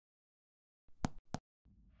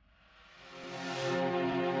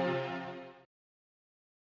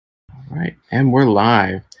right, and we're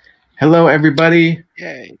live. Hello, everybody.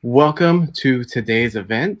 Yay. Welcome to today's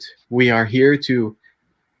event. We are here to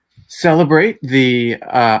celebrate the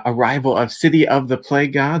arrival of City of the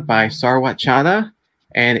Plague God by Sarwat Chadda.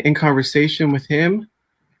 And in conversation with him,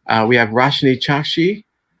 we have Roshani Chokshi,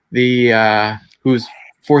 whose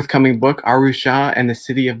forthcoming book, Arusha and the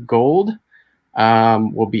City of Gold,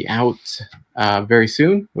 will be out very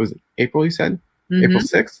soon. Was it April, you said? Mm-hmm. April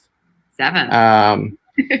 6th? 7th.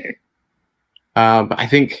 But I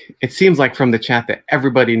think it seems like from the chat that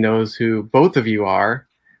everybody knows who both of you are.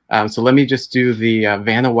 So let me just do the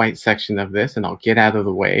Vanna White section of this and I'll get out of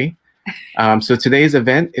the way. So today's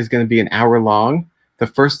event is going to be an hour long. The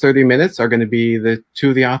first 30 minutes are going to be the two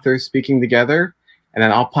of the authors speaking together. And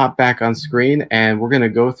then I'll pop back on screen and we're going to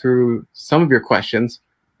go through some of your questions.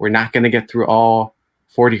 We're not going to get through all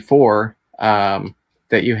 44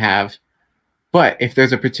 that you have. But if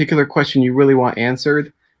there's a particular question you really want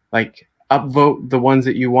answered, like upvote the ones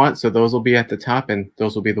that you want. So those will be at the top and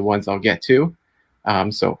those will be the ones I'll get to.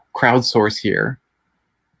 So crowdsource here.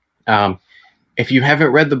 If you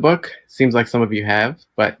haven't read the book, seems like some of you have,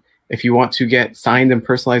 but if you want to get signed and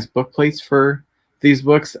personalized book plates for these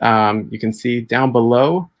books, you can see down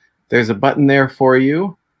below, there's a button there for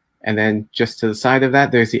you. And then just to the side of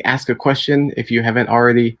that, there's the ask a question. If you haven't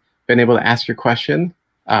already been able to ask your question,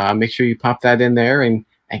 make sure you pop that in there and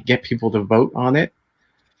get people to vote on it.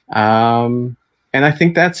 And I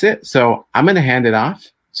think that's it. So I'm going to hand it off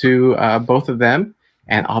to both of them,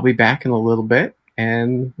 and I'll be back in a little bit,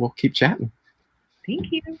 and we'll keep chatting.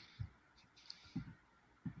 Thank you.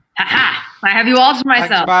 Ha-ha! I have you all to myself.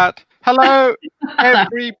 Thanks, Matt. Hello,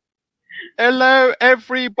 hello,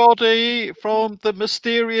 everybody from the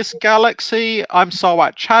mysterious galaxy. I'm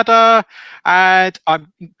Sarwat Chadda, and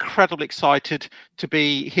I'm incredibly excited to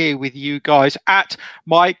be here with you guys at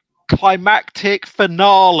my climactic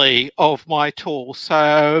finale of my tour.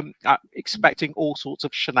 So I'm expecting all sorts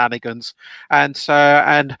of shenanigans.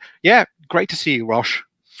 And yeah, great to see you, Rosh.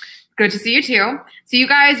 Good to see you too. So you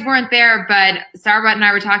guys weren't there, but Sarwat and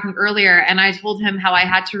I were talking earlier, and I told him how I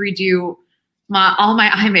had to redo all my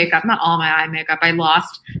eye makeup. Not all my eye makeup. I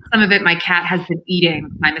lost some of it. My cat has been eating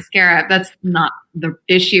my mascara. That's not the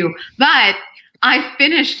issue. But I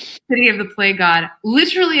finished City of the Plague God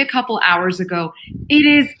literally a couple hours ago. It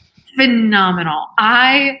is phenomenal.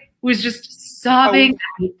 I was just sobbing at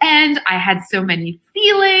the end. I had so many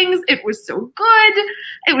feelings. It was so good.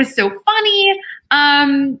 It was so funny.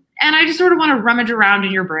 And I just sort of want to rummage around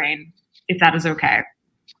in your brain, if that is okay.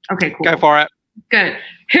 Okay, cool. Go for it. Good.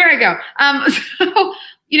 Here I go. So,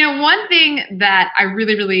 one thing that I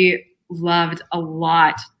really, really loved a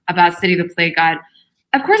lot about City of the Plague God,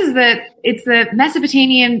 of course, is that it's the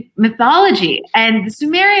Mesopotamian mythology and the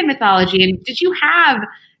Sumerian mythology. And did you have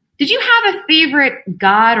a favorite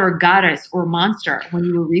god or goddess or monster when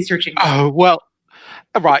you were researching this? Oh, well,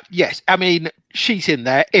 right. Yes. I mean, she's in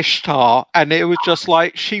there, Ishtar, and it was just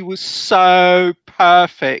like, she was so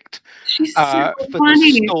perfect She's so for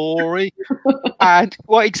funny. the story. And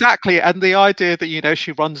well, exactly. And the idea that,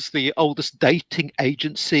 she runs the oldest dating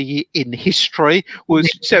agency in history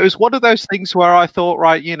so it was one of those things where I thought,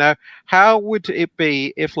 right, how would it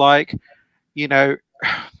be if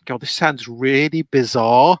God, this sounds really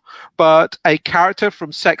bizarre, but a character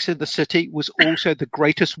from Sex and the City was also the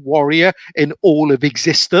greatest warrior in all of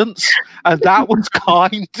existence. And that was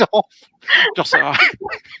kind of just,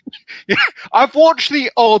 I've watched the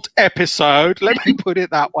odd episode, let me put it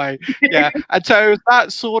that way. Yeah. And so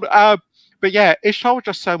that sort of, but yeah, Ishtar was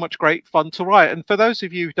just so much great fun to write. And for those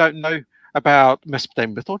of you who don't know about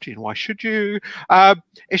Mesopotamian mythology, and why should you?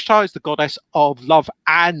 Ishtar is the goddess of love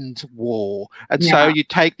and war. And so you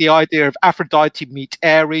take the idea of Aphrodite meet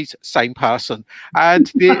Ares, same person. And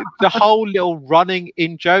the whole little running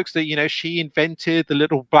in jokes that, she invented the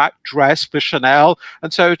little black dress for Chanel.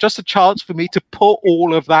 And so just a chance for me to put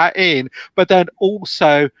all of that in. But then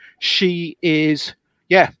also she's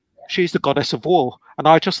the goddess of war. And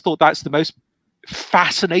I just thought that's the most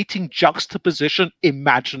fascinating juxtaposition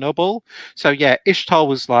imaginable. So yeah, Ishtar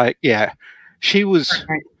was like, she was,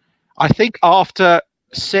 I think after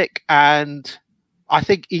Sick and I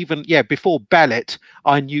think even before Belit,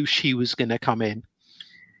 I knew she was going to come in.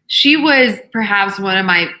 She was perhaps one of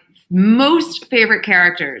my most favorite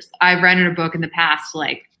characters I've read in a book in the past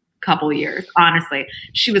couple years. Honestly,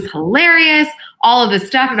 she was hilarious. All of the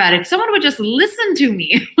stuff about it. If someone would just listen to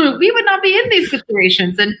me, we would not be in these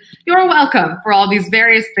situations. And you're welcome for all these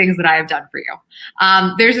various things that I have done for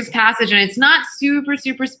you. There's this passage, and it's not super,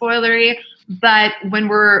 super spoilery, But when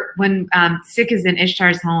Sick is in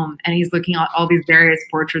Ishtar's home and he's looking at all these various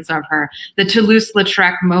portraits of her, the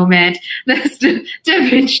Toulouse-Lautrec moment, the Da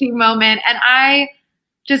Vinci moment, and I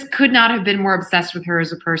just could not have been more obsessed with her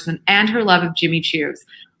as a person and her love of Jimmy Choos.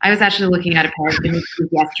 I was actually looking at a pair of Jimmy Choos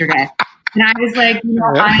yesterday, and I was like,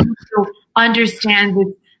 I also understand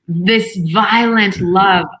this violent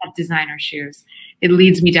love of designer shoes. It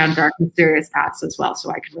leads me down dark, mysterious paths as well,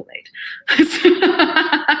 so I can relate.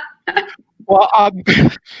 Well,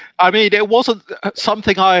 I mean, it wasn't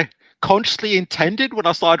something I consciously intended when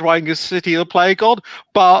I started writing A City of the Plague God,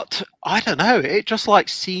 but I don't know, it just like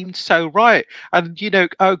seemed so right. And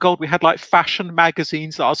oh god, we had like fashion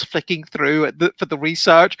magazines that I was flicking through for the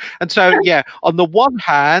research. And so yeah, on the one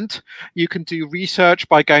hand, you can do research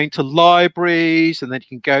by going to libraries, and then you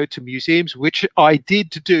can go to museums, which I did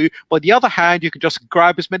do. But on the other hand, you can just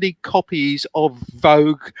grab as many copies of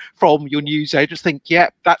Vogue from your newsagents, think, yeah,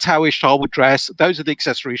 that's how Ishtar would dress, those are the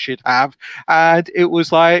accessories she'd have. And it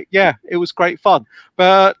was like, yeah, it was great fun.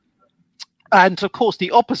 And of course,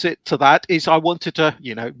 the opposite to that is I wanted to,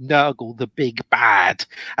 Nurgle, the big bad.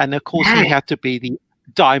 And of course, he had to be the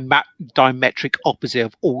diametric opposite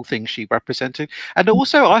of all things she represented. And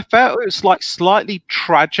also, I felt it was like slightly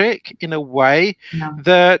tragic in a way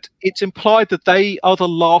that it's implied that they are the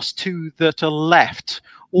last two that are left.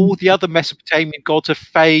 All the other Mesopotamian gods have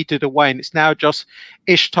faded away, and it's now just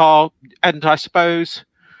Ishtar and I suppose,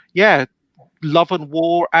 yeah, love and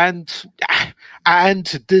war and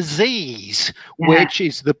disease, which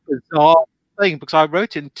is the bizarre thing, because I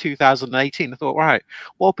wrote in 2018, I thought, right,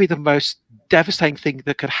 what would be the most devastating thing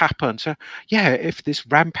that could happen? So yeah, if this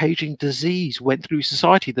rampaging disease went through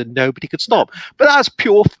society, then nobody could stop. But that's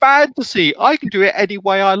pure fantasy. I can do it any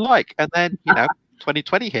way I like. And then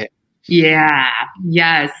 2020 hit. Yeah.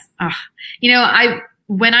 Yes. I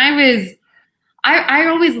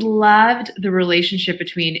always loved the relationship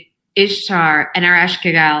between Ishtar and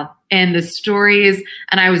Ereshkigal and the stories,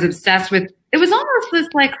 and I was obsessed with. It was almost this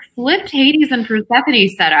like flipped Hades and Persephone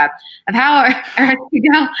setup of how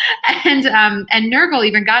Ereshkigal and Nergal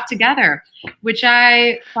even got together, which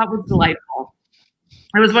I thought was delightful.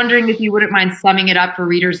 I was wondering if you wouldn't mind summing it up for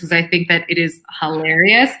readers, because I think that it is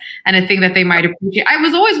hilarious and I think that they might appreciate. I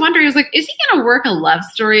was always wondering, I was like, is he going to work a love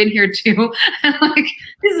story in here too? And like,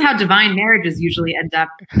 this is how divine marriages usually end up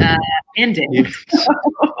ending.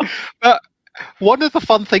 But one of the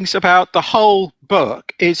fun things about the whole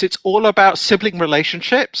book is it's all about sibling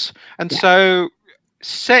relationships. And so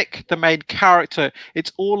Sick, the main character,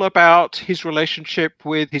 it's all about his relationship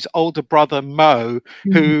with his older brother Mo,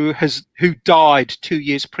 who died 2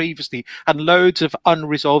 years previously, and loads of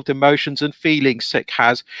unresolved emotions and feelings Sick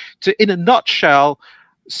has. In a nutshell,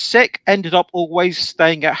 Sick ended up always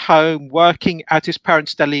staying at home, working at his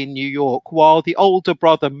parents' deli in New York, while the older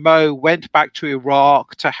brother Mo went back to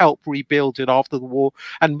Iraq to help rebuild it after the war.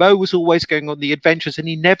 And Mo was always going on the adventures, and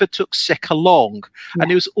he never took Sick along.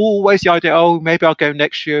 And it was always the idea, oh, maybe I'll go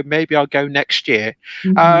next year, maybe I'll go next year.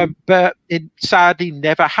 But it sadly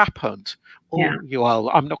never happened.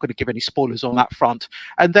 Well, I'm not going to give any spoilers on that front.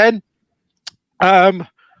 And then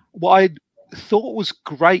what I thought was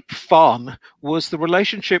great fun was the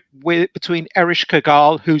relationship between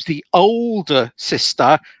Ereshkigal, who's the older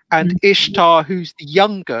sister, and Ishtar, who's the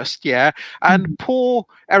youngest, and poor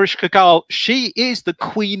Ereshkigal, she is the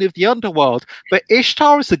queen of the underworld, but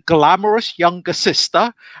Ishtar is the glamorous younger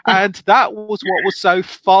sister, and that was what was so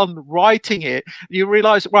fun writing it. You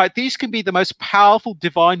realize, right, these can be the most powerful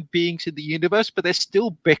divine beings in the universe, but they're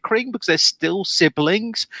still bickering because they're still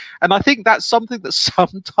siblings, and I think that's something that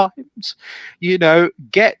sometimes,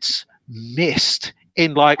 gets missed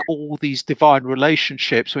in like all these divine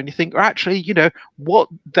relationships, when you think, actually, what,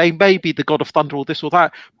 they may be the god of thunder or this or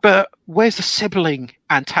that, but where's the sibling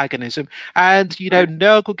antagonism? And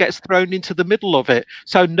Nurgle gets thrown into the middle of it.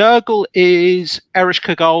 So Nurgle is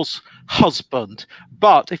Ereshkigal's husband,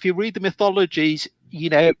 but if you read the mythologies,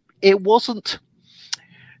 it wasn't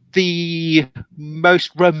the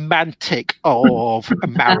most romantic of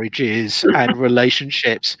marriages and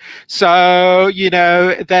relationships. So,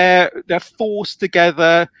 they're forced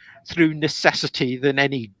together through necessity than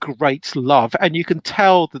any great love. And you can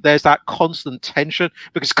tell that there's that constant tension,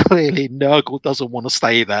 because clearly Nurgle doesn't want to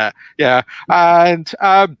stay there. Yeah. And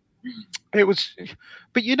it was,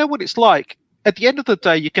 but you know what it's like? At the end of the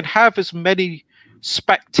day, you can have as many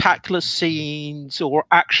spectacular scenes or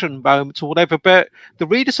action moments or whatever, but the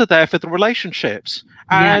readers are there for the relationships,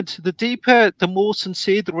 and the deeper, the more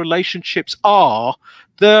sincere the relationships are,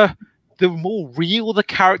 the the more real the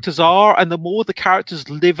characters are, and the more the characters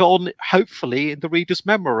live on, hopefully, in the reader's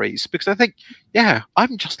memories. Because I think, yeah,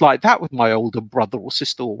 I'm just like that with my older brother or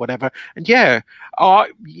sister or whatever. And yeah,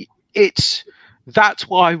 that's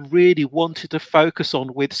what I really wanted to focus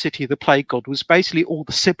on with City of the Plague God, was basically all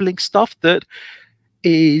the sibling stuff that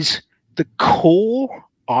is the core,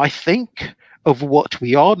 I think, of what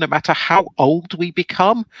we are. No matter how old we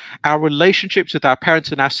become, our relationships with our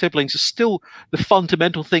parents and our siblings are still the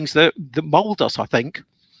fundamental things that mold us, I think.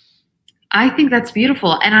 I think that's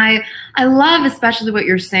beautiful. And I love especially what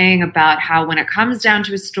you're saying about how when it comes down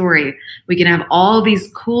to a story, we can have all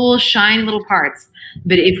these cool, shiny little parts.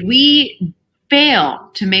 But if we fail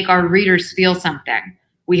to make our readers feel something,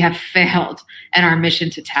 we have failed in our mission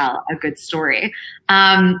to tell a good story.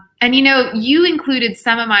 And, you know, you included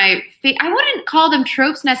some of my, I wouldn't call them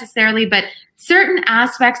tropes necessarily, but certain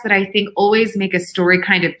aspects that I think always make a story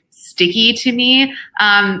kind of sticky to me.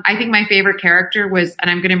 I think my favorite character was, and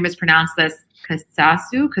I'm going to mispronounce this,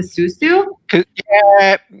 Kasusu?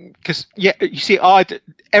 Yeah, you see,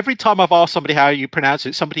 every time I've asked somebody how you pronounce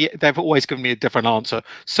it, they've always given me a different answer.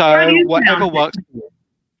 So whatever works.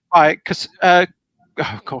 Right, oh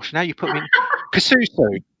gosh, now you put me in.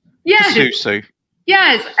 Kasusu. Yes. Kasusu.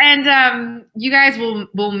 Yes, and you guys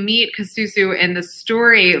will meet Kasusu in the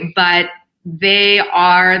story, but they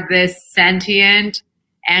are this sentient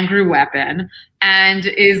angry weapon and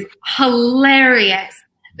is hilarious.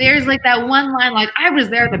 There's like that one line, like, I was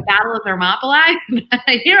there at the Battle of Thermopylae.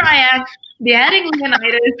 Here I am, beheading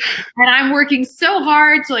Leonidas, and I'm working so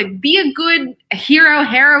hard to like be a good hero,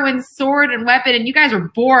 heroine, sword, and weapon, and you guys are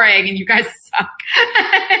boring, and you guys suck.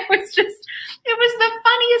 It was the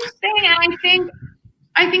funniest thing, and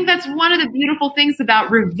I think that's one of the beautiful things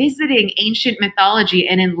about revisiting ancient mythology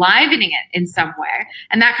and enlivening it in some way.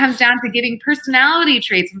 And that comes down to giving personality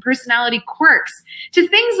traits and personality quirks to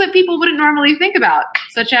things that people wouldn't normally think about,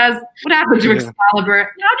 such as what happened to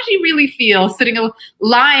Excalibur? How did he really feel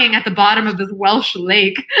lying at the bottom of this Welsh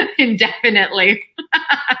lake indefinitely?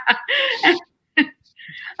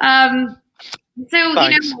 So,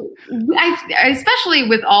 thanks. You know, I especially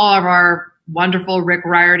with all of our wonderful Rick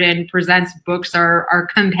Riordan Presents books, our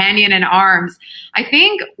companion in arms, I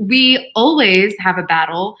think we always have a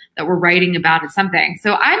battle that we're writing about at something.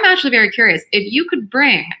 So I'm actually very curious, if you could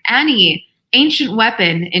bring any ancient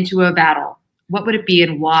weapon into a battle, what would it be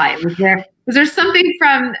and why? Was there something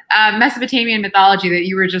from Mesopotamian mythology that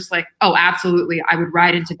you were just like, oh, absolutely, I would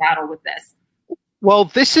ride into battle with this? Well,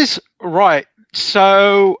 this is right.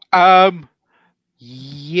 So,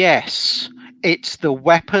 yes. It's the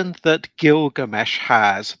weapon that Gilgamesh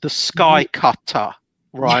has, the sky cutter,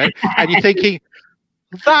 right? And you're thinking,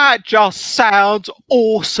 that just sounds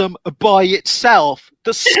awesome by itself,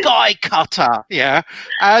 the sky cutter, yeah?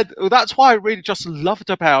 And that's why I really just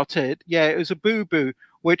loved about it. Yeah, it was a boo-boo,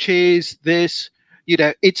 which is this, you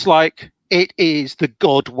know, it's like, it is the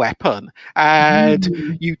god weapon.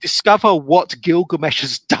 And you discover what Gilgamesh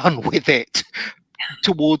has done with it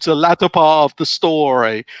towards the latter part of the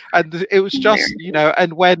story, and it was just, you know,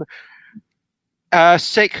 and when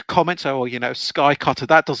Sick comments, oh, you know, sky cutter,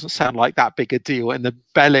 that doesn't sound like that big a deal, and the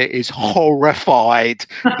Bella is horrified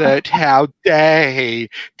that how dare he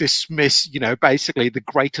dismiss, you know, basically the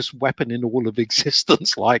greatest weapon in all of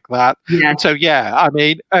existence like that. And so yeah, I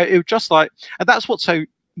mean, it was just like, and that's what's so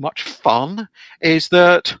much fun, is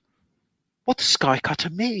that what does sky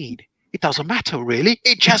cutter mean? It doesn't matter, really.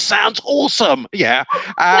 It just sounds awesome. Yeah.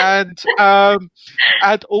 And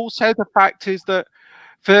also the fact is that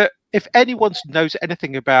if anyone knows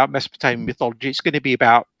anything about Mesopotamian mythology, it's going to be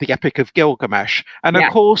about the Epic of Gilgamesh. And of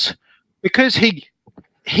course, because he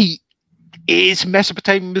is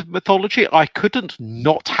Mesopotamian mythology, I couldn't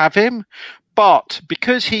not have him. But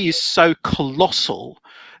because he is so colossal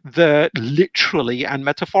that literally and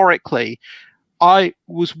metaphorically, I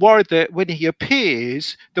was worried that when he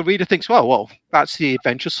appears, the reader thinks, well, that's the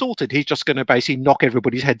adventure sorted. He's just going to basically knock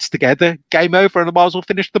everybody's heads together, game over, and I might as well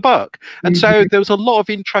finish the book. And so there was a lot of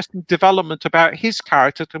interesting development about his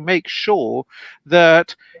character to make sure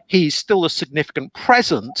that he's still a significant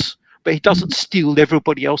presence, but he doesn't steal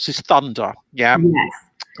everybody else's thunder. Yeah. Yes.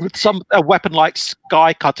 With a weapon like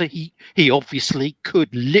Sky Cutter, he obviously could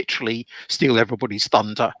literally steal everybody's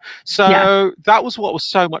thunder. So that was what was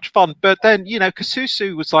so much fun. But then, you know,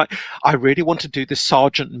 Kasusu was like, I really want to do the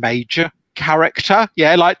Sergeant Major character.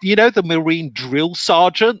 Yeah, like, you know, the Marine drill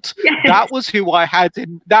sergeant. Yes. That was who I had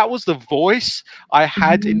that was the voice I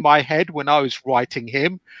had in my head when I was writing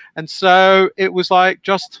him. And so it was like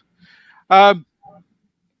just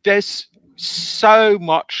there's so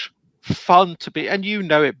much fun to be, and you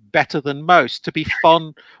know it better than most, to be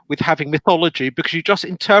fun with having mythology, because you just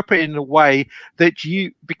interpret it in a way that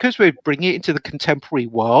because we're bringing it into the contemporary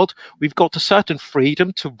world, we've got a certain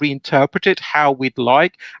freedom to reinterpret it how we'd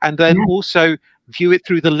like, and then also view it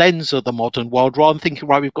through the lens of the modern world, rather than thinking,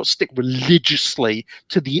 right, we've got to stick religiously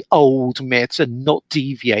to the old myths and not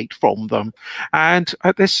deviate from them. And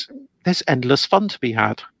there's endless fun to be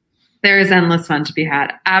had. There is endless fun to be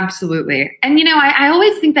had. Absolutely. And, I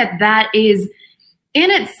always think that is in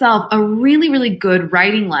itself a really, really good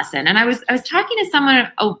writing lesson. And I was talking to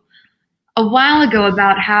someone a while ago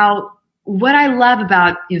about how what I love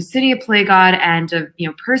about, City of Play God and,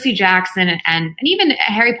 Percy Jackson and even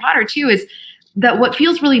Harry Potter too, is that what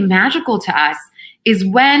feels really magical to us is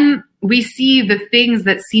when we see the things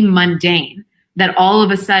that seem mundane that all of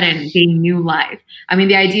a sudden gain new life. I mean,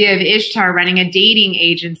 the idea of Ishtar running a dating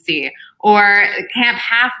agency, or Camp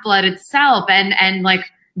Half-Blood itself, and like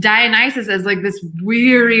Dionysus as like this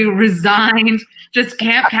weary, resigned, just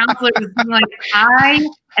camp counselor who's being like, I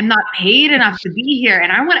am not paid enough to be here,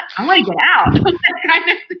 and I want to get out, that kind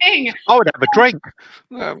of thing. I would have a drink.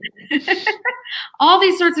 All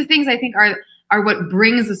these sorts of things, I think, are what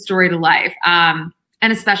brings the story to life, and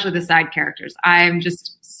especially the side characters. I'm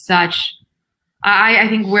just I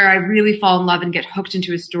think where I really fall in love and get hooked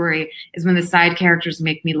into a story is when the side characters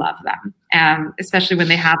make me love them, especially when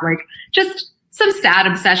they have like just some sad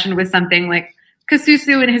obsession with something, like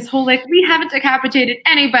Kasusu and his whole like, we haven't decapitated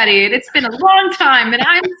anybody and it's been a long time and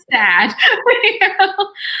I'm sad.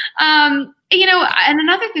 And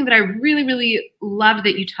another thing that I really, really loved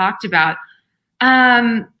that you talked about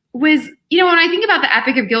was, when I think about the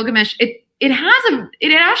Epic of Gilgamesh, it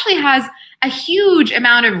actually has a huge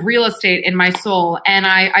amount of real estate in my soul. And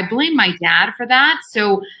I blame my dad for that.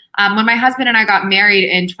 So when my husband and I got married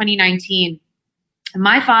in 2019,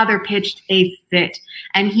 my father pitched a fit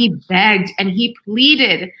and he begged and he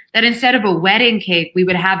pleaded that instead of a wedding cake, we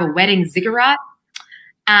would have a wedding ziggurat.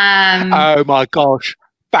 Oh my gosh.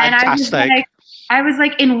 Fantastic. I was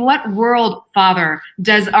like, in what world, Father,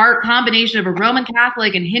 does our combination of a Roman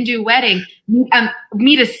Catholic and Hindu wedding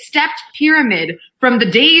meet a stepped pyramid from the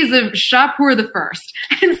days of Shapur the First?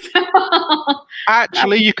 And so,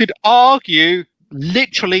 actually, you could argue,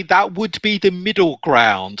 literally, that would be the middle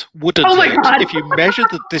ground, wouldn't it? God. If you measure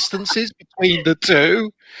the distances between the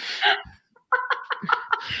two.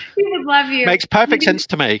 He would love you. Makes perfect sense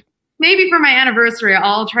to me. Maybe for my anniversary,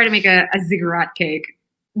 I'll try to make a ziggurat cake.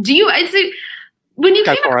 When you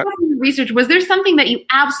came across the research, was there something that you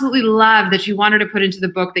absolutely loved that you wanted to put into the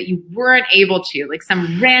book that you weren't able to, like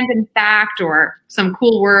some random fact or some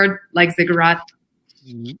cool word like ziggurat?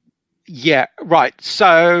 Yeah, right.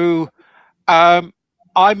 So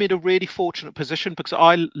I'm in a really fortunate position because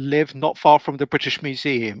I live not far from the British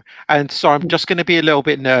Museum. And so I'm just going to be a little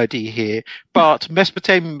bit nerdy here. But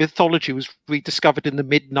Mesopotamian mythology was rediscovered in the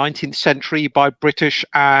mid-19th century by British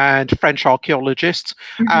and French archaeologists.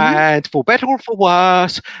 Mm-hmm. And for better or for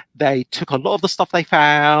worse, they took a lot of the stuff they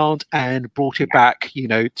found and brought it back,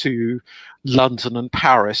 to London and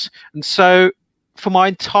Paris. And so for my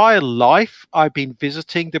entire life, I've been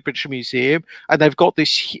visiting the British Museum, and they've got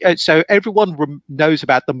this. So everyone knows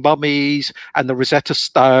about the mummies and the Rosetta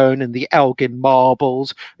Stone and the Elgin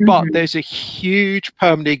marbles, but there's a huge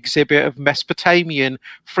permanent exhibit of Mesopotamian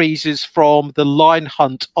friezes from the lion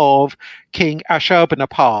hunt of King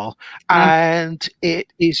Ashurbanipal, and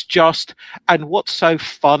it is just. And what's so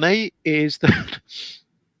funny is that.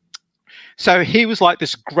 So he was like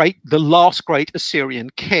the last great Assyrian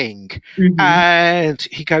king. And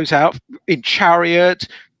he goes out in chariot,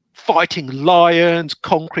 fighting lions,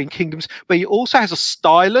 conquering kingdoms. But he also has a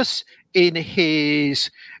stylus in his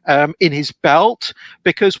belt,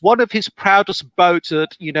 because one of his proudest boasts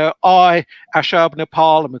that, I,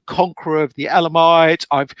 Ashurbanipal, am a conqueror of the Elamites.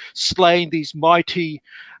 I've slain these mighty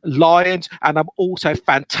lions, and I'm also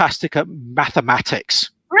fantastic at mathematics.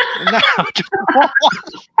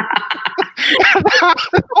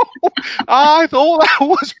 I thought that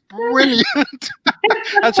was brilliant.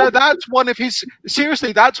 And so that's one of his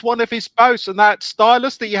boasts, and that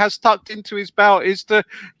stylus that he has tucked into his belt is to,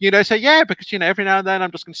 say, yeah, because, every now and then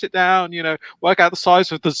I'm just going to sit down, work out the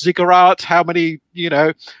size of the ziggurat, how many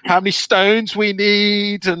stones we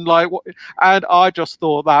need, and and I just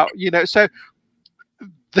thought that, so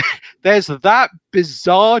there's that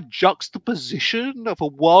bizarre juxtaposition of a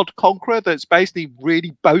world conqueror that's basically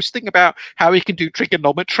really boasting about how he can do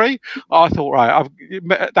trigonometry. I thought, right,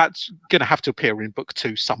 that's going to have to appear in book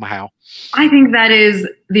 2 somehow. I think that is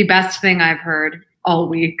the best thing I've heard all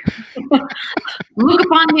week. Look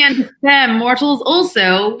upon me and despair, mortals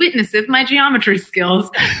also witnesseth my geometry skills.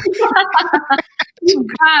 You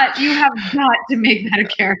have got to make that a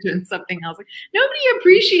character in something else. Like, nobody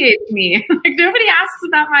appreciates me. Like, nobody asks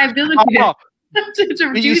about my ability to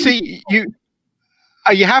you see,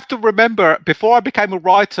 you have to remember, before I became a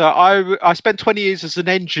writer, I spent 20 years as an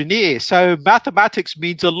engineer, so mathematics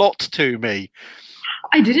means a lot to me.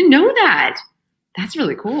 I didn't know that. That's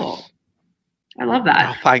really cool. I love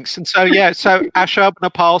that. Oh, thanks. And so, yeah, so Ash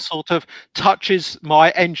Urbanopal sort of touches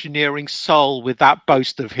my engineering soul with that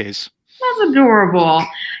boast of his. That's adorable.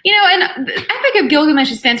 You know, and the Epic of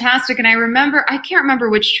Gilgamesh is fantastic. And I can't remember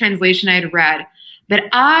which translation I had read, but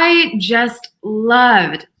I just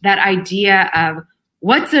loved that idea of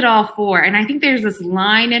what's it all for? And I think there's this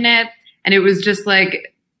line in it, and it was just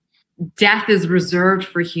like, death is reserved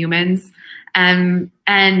for humans.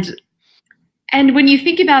 And when you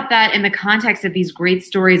think about that in the context of these great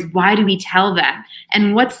stories, why do we tell them?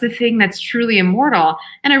 And what's the thing that's truly immortal?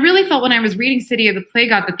 And I really felt when I was reading City of the Plague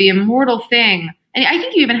God that the immortal thing, and I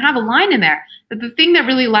think you even have a line in there, that the thing that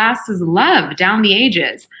really lasts is love down the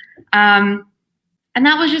ages. And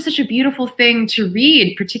that was just such a beautiful thing to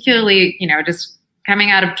read, particularly, you know, just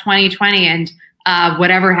coming out of 2020 and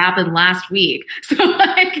whatever happened last week. So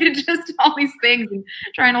like just all these things and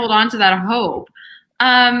trying to hold on to that hope.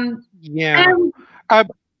 Yeah.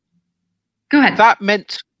 Go ahead. That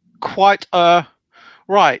meant quite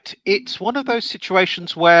right. It's one of those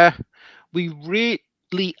situations where we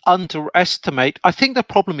really underestimate. I think the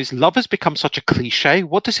problem is love has become such a cliche.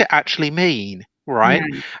 What does it actually mean? Right.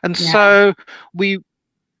 Yeah. And so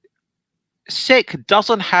Sick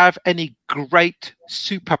doesn't have any great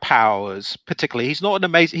superpowers, particularly. He's not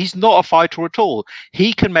a fighter at all.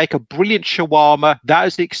 He can make a brilliant shawarma. That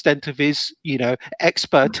is the extent of his,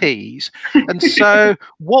 expertise. And so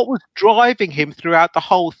what was driving him throughout the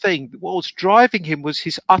whole thing, what was driving him was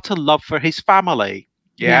his utter love for his family.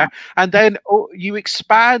 Yeah. And then you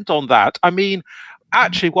expand on that. I mean,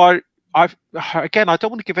 actually, I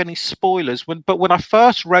don't want to give any spoilers, but when I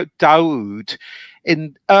first wrote Daoud,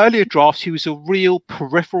 in earlier drafts, he was a real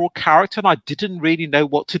peripheral character, and I didn't really know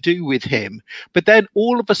what to do with him. But then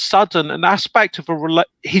all of a sudden, an aspect of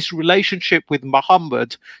his relationship with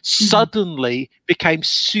Muhammad suddenly became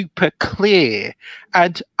super clear.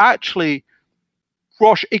 And actually,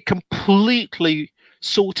 Rosh, it completely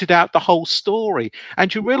sorted out the whole story.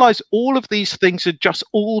 And you realize all of these things are just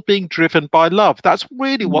all being driven by love. That's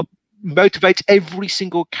really what motivates every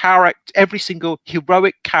single character, every single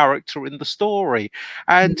heroic character in the story.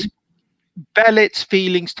 And Belit's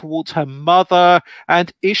feelings towards her mother,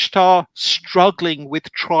 and Ishtar struggling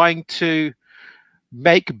with trying to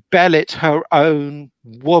make Belit her own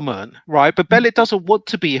woman, right? But Belit doesn't want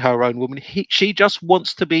to be her own woman. She just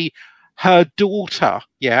wants to be her daughter.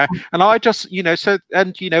 Yeah. And I just,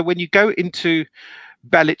 when you go into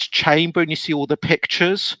Belit's chamber and you see all the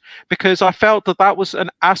pictures, because I felt that was an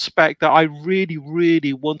aspect that I really,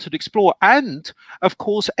 really wanted to explore, and of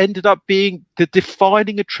course ended up being the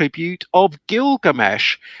defining attribute of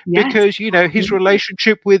Gilgamesh, because his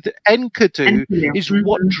relationship with Enkidu is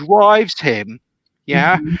what drives him.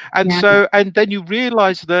 And then you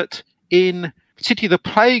realize that in City of the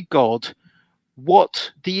Plague God,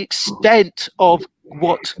 what the extent of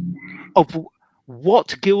what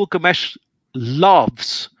Gilgamesh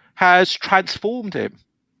loves has transformed him.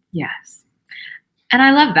 Yes. And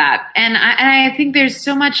I love that. And I think there's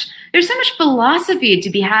so much philosophy to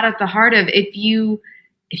be had at the heart of if you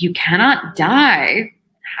cannot die,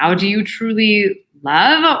 how do you truly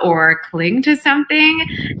love or cling to something?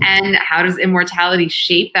 And how does immortality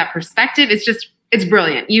shape that perspective? It's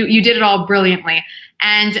brilliant. You did it all brilliantly.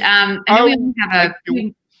 And I know we only have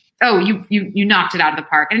you knocked it out of the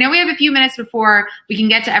park. I know we have a few minutes before we can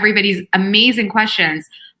get to everybody's amazing questions,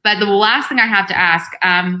 but the last thing I have to ask,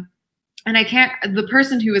 and the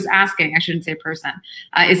person who was asking, I shouldn't say person,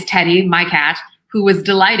 is Teddy, my cat, who was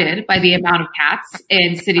delighted by the amount of cats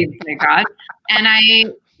in City of the Plague God. And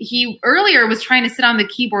he earlier was trying to sit on the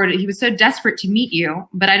keyboard. He was so desperate to meet you,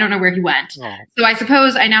 but I don't know where he went. Oh. So I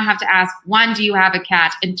suppose I now have to ask, 1, do you have a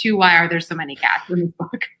cat? And 2, why are there so many cats in this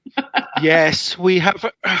book? Yes, we have.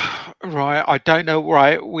 Right, I don't know.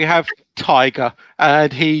 Right, we have Tiger,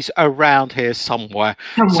 and he's around here somewhere.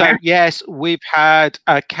 So yes, we've had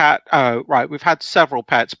a cat. Oh, right, we've had several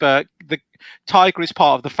pets, but the Tiger is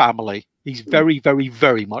part of the family. He's very, very,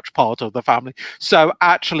 very much part of the family. So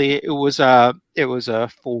actually, it was a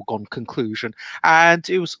foregone conclusion, and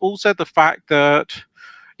it was also the fact that.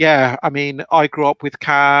 Yeah, I mean, I grew up with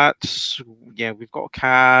cats. Yeah, we've got a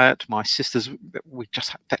cat. My sisters, they're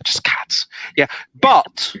just cats. Yeah,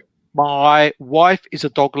 but My wife is a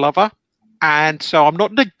dog lover, and so I'm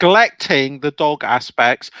not neglecting the dog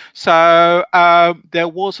aspects. So there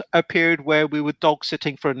was a period where we were dog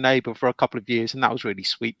sitting for a neighbor for a couple of years, and that was really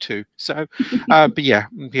sweet too. So, but yeah,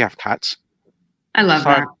 we have cats. I love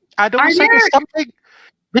that. And also, there's something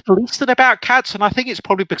Middle Eastern about cats, and I think it's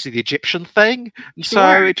probably because of the Egyptian thing. And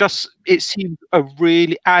so it seemed a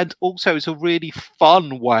really, and also it's a really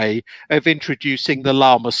fun way of introducing the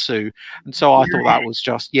Lamassu. And so I thought that was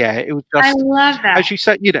just, it was just, I love that. as you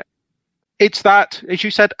said, it's that, as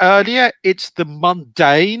you said earlier, it's the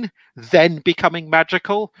mundane then becoming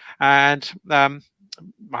magical, and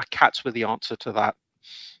my cats were the answer to that.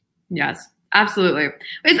 Yes. Absolutely.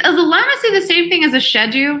 Is a Lamassu the same thing as a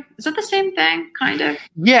Shedu? Is that the same thing, kind of?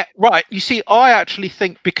 Yeah, right. You see, I actually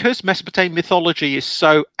think because Mesopotamian mythology is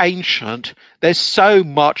so ancient, there's so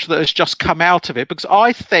much that has just come out of it. Because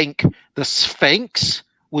I think the Sphinx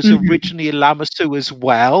was originally a Lamassu as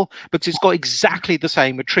well, but it's got exactly the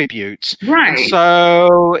same attributes. Right. And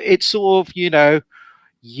so it's sort of,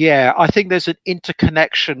 I think there's an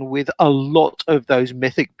interconnection with a lot of those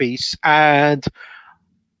mythic beasts, and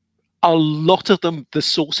a lot of them, the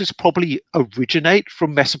sources probably originate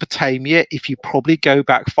from Mesopotamia if you probably go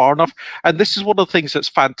back far enough. And this is one of the things that's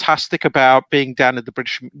fantastic about being down at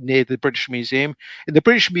near the British Museum. In the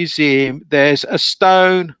British Museum, there's a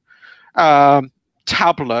stone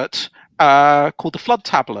tablet called the Flood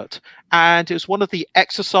Tablet. And it was one of the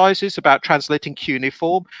exercises about translating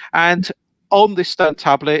cuneiform. And on this stone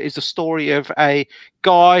tablet is the story of a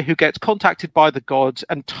guy who gets contacted by the gods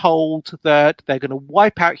and told that they're going to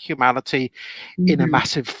wipe out humanity in a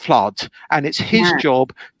massive flood. And it's his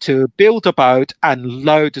job to build a boat and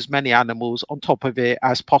load as many animals on top of it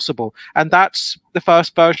as possible. And that's the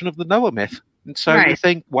first version of the Noah myth. And so you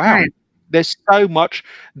think, wow, there's so much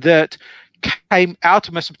that came out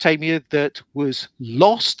of Mesopotamia that was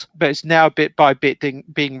lost, but it's now bit by bit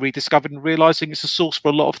being rediscovered and realizing it's a source for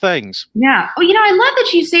a lot of things. Yeah. Oh, I love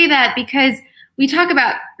that you say that, because we talk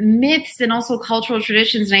about myths and also cultural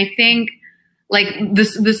traditions, and I think like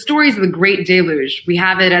the stories of the Great Deluge, we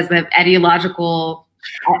have it as an etiological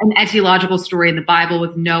story in the Bible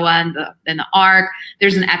with Noah and the Ark.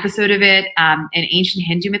 There's an episode of it in ancient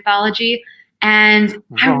Hindu mythology, and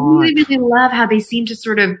I really, really love how they seem to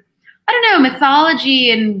sort of, I don't know, mythology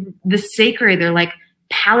and the sacred, they're like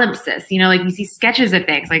palimpsests, like you see sketches of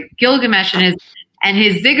things like Gilgamesh and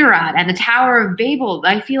his ziggurat and the Tower of Babel.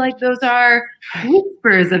 I feel like those are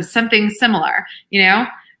whispers of something similar,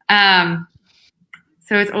 so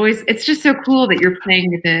it's just so cool that you're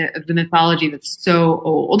playing with the mythology that's so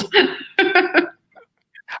old.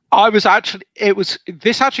 This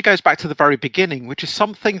actually goes back to the very beginning, which is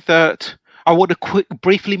something that I want to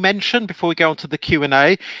briefly mention before we go on to the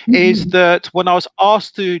Q&A, is that when I was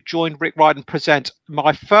asked to join Rick Wright and present,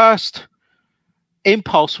 my first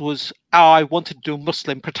impulse was I wanted to do a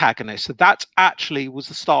Muslim protagonist. So that actually was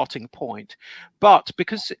the starting point. But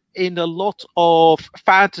because in a lot of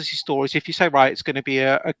fantasy stories, if you say, right, it's going to be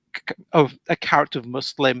a character of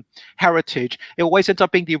Muslim heritage, it always ends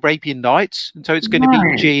up being the Arabian Nights. And so it's going to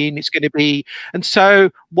be jinn, it's going to be... And so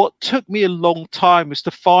what took me a long time was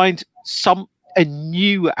to find a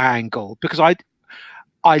new angle, because I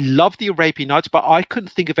love the Arabian Nights, but I couldn't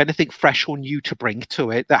think of anything fresh or new to bring to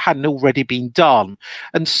it that hadn't already been done.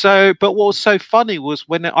 And so, but what was so funny was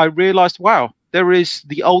when I realized, wow, there is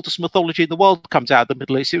the oldest mythology in the world comes out of the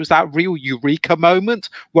Middle East. It was that real eureka moment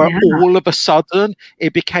where all of a sudden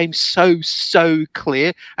it became so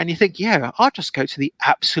clear. And you think, I'll just go to the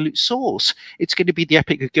absolute source. It's going to be the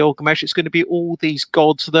Epic of Gilgamesh. It's going to be all these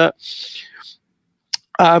gods that...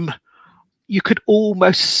 you could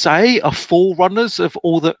almost say are forerunners of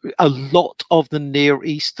a lot of the Near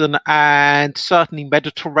Eastern and certainly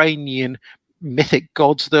Mediterranean mythic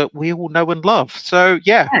gods that we all know and love. So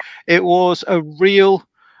it was a real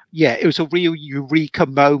eureka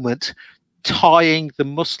moment, tying the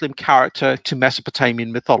Muslim character to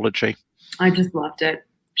Mesopotamian mythology. I just loved it.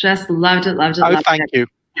 Just loved it. Thank you.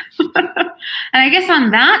 And I guess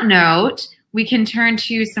on that note, we can turn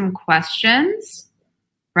to some questions.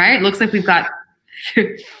 Right? Looks like we've got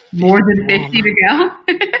more than 50 to go.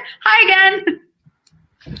 Hi again.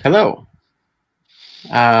 Hello.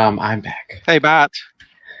 I'm back. Hey, Matt.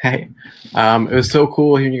 Hey. It was so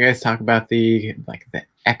cool hearing you guys talk about the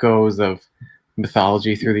echoes of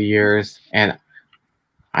mythology through the years. And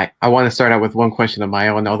I want to start out with one question of my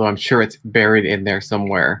own, although I'm sure it's buried in there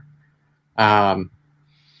somewhere.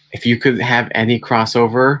 If you could have any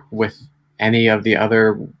crossover with any of the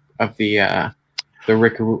other of the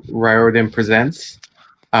Rick Riordan Presents,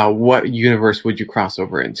 what universe would you cross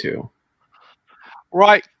over into?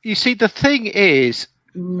 Right. You see, the thing is,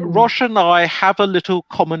 Rosh and I have a little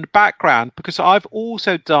common background because I've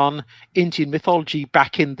also done Indian mythology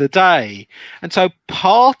back in the day. And so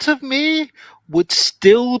part of me would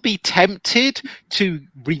still be tempted to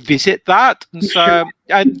revisit that. And so,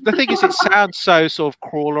 and the thing is, it sounds so sort of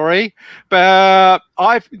crawlery, but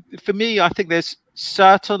for me, I think there's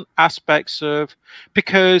certain aspects of,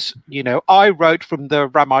 because, you know, I wrote from the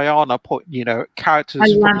Ramayana, you know,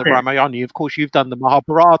 characters from the Ramayana. Of course, you've done the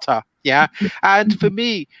Mahabharata. Yeah. And for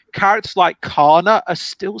me, characters like Karna are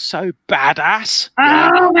still so badass.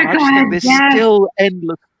 Oh my God. I just think there's still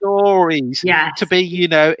endless stories to be, you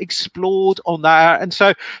know, explored on that. And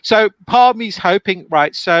so part of me's hoping,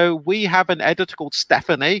 right, so we have an editor called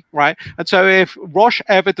Stephanie, right? And so if Rosh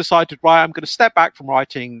ever decided, right, I'm going to step back from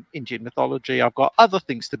writing Indian mythology, I've got other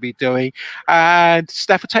things to be doing, and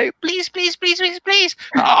Steph would say, please,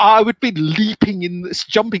 I would be leaping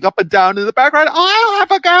jumping up and down in the background. I'll have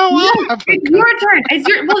a go. It's your turn.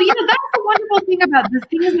 Well, you know, that's the wonderful thing about the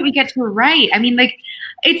things that we get to write. I mean, like,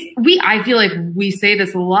 I feel like we say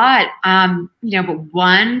this a lot, you know, but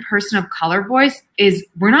one person of color voice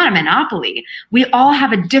we're not a monopoly. We all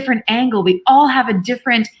have a different angle. We all have a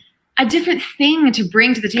different thing to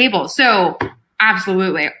bring to the table. So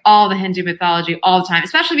absolutely, all the Hindu mythology all the time,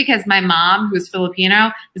 especially because my mom, who's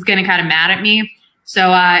Filipino, is getting kind of mad at me.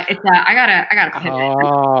 So I gotta pivot.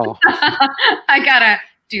 Oh. I gotta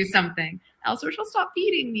do something else, or she'll stop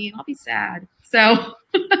feeding me, and I'll be sad. So.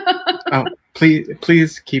 Oh,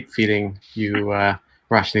 please keep feeding you,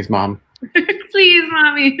 Roshani's mom. Please,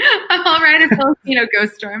 mommy. I'll write a Filipino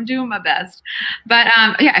ghost story. I'm doing my best. But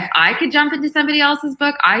yeah, if I could jump into somebody else's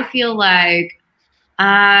book, I feel like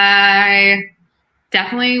I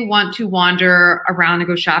definitely want to wander around and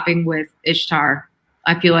go shopping with Ishtar.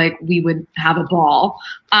 I feel like we would have a ball.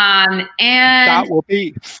 And that will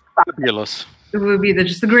be fabulous. It would be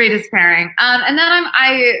just the greatest pairing. And then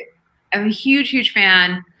I'm a huge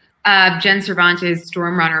fan of Jen Cervantes'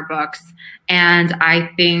 Stormrunner books. And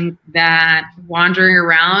I think that wandering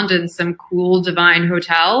around in some cool divine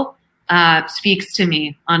hotel speaks to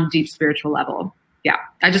me on a deep spiritual level. Yeah.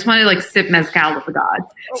 I just want to like sip mezcal with the gods.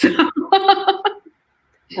 So.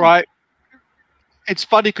 Right. It's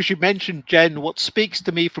funny because you mentioned Jen. What speaks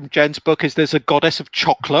to me from Jen's book is there's a goddess of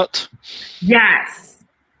chocolate. Yes.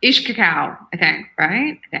 Ish cacao, I think,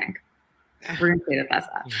 right? I think. We're going to say that's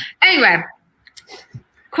that. Anyway,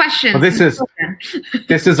 questions. Well,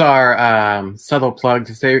 this is our subtle plug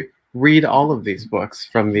to say, read all of these books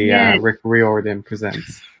from the Rick Riordan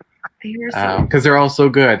Presents. Because they're all so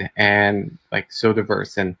good and like so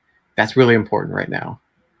diverse, and that's really important right now.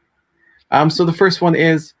 So the first one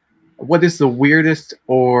is, what is the weirdest,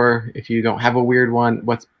 or if you don't have a weird one,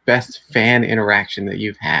 what's best fan interaction that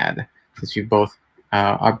you've had? Since you both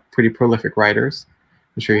are pretty prolific writers,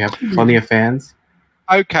 I'm sure you have plenty of fans.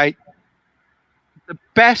 Okay. The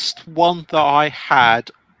best one that I had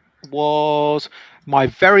was my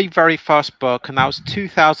very, very first book, and that was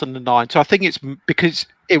 2009. So I think it's because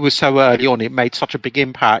it was so early on, it made such a big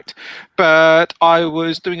impact. But I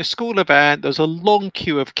was doing a school event. There was a long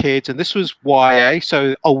queue of kids, and this was YA,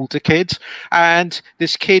 so older kids. And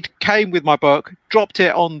this kid came with my book, dropped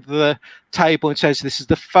it on the table, and says, "This is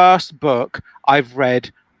the first book I've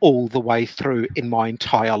read all the way through in my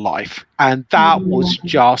entire life." And that was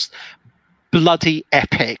just bloody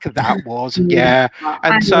epic. That was, yeah.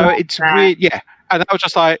 And so it's really, yeah. And I was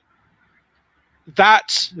just like,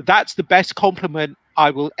 that's the best compliment I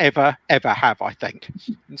will ever have, I think.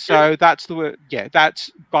 And so that's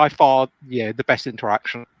that's by far, the best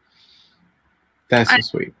interaction. That's so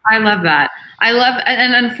sweet. I love that.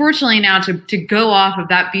 And unfortunately now to go off of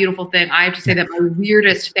that beautiful thing, I have to say that my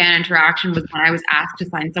weirdest fan interaction was when I was asked to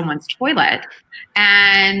sign someone's toilet,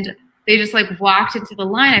 and they just like walked into the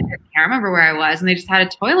line. I can't remember where I was, and they just had a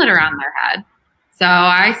toilet around their head. So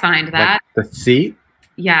I signed that. Like the seat?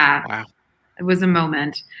 Yeah. Wow. It was a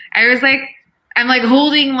moment. I'm like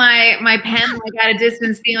holding my pen like at a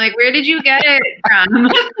distance, being like, "Where did you get it from?"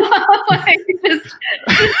 Like just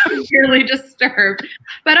severely disturbed.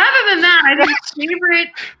 But other than that, I think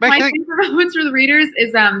my favorite moments for the readers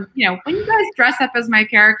is when you guys dress up as my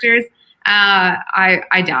characters,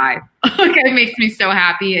 I die. Like it makes me so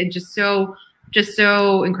happy and just so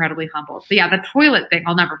incredibly humbled. But yeah, the toilet thing,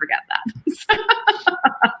 I'll never forget that.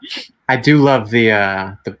 I do love the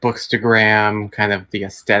Bookstagram kind of the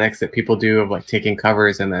aesthetics that people do of like taking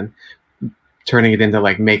covers and then turning it into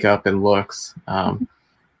like makeup and looks.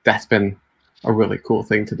 That's been a really cool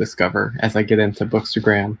thing to discover as I get into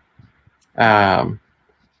Bookstagram. All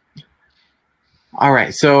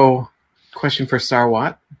right, so question for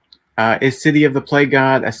Sarwat. Is City of the Plague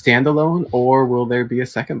God a standalone, or will there be a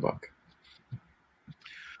second book?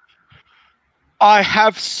 I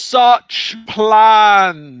have such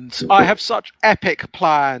plans. I have such epic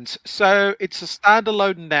plans. So it's a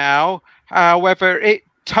standalone now. However, it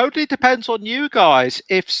totally depends on you guys.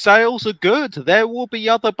 If sales are good, there will be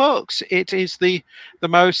other books. It is the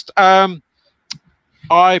most I'm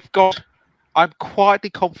quietly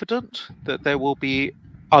confident that there will be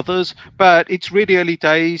others, but it's really early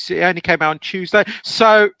days. It only came out on Tuesday.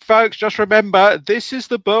 So, folks, just remember, this is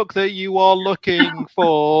the book that you are looking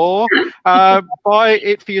for. Buy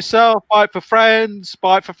it for yourself, buy it for friends,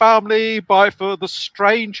 buy it for family, buy it for the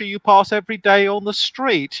stranger you pass every day on the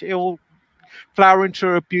street. It'll flower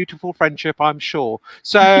into a beautiful friendship, I'm sure.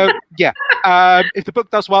 So, yeah, if the book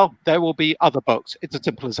does well, there will be other books. It's as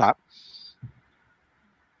simple as that.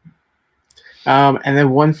 And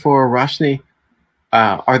then one for Roshani.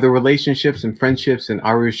 Are the relationships and friendships in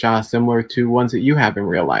Arusha similar to ones that you have in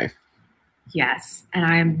real life? Yes, and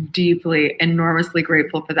I am deeply, enormously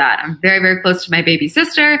grateful for that. I'm very, very close to my baby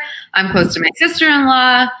sister. I'm close to my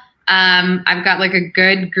sister-in-law. I've got like a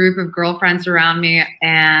good group of girlfriends around me,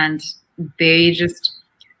 and they just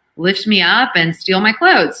lift me up and steal my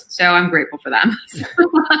clothes. So I'm grateful for them.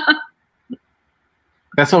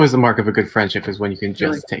 That's always the mark of a good friendship, is when you can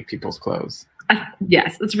just take people's clothes.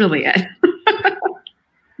 Yes, that's really it.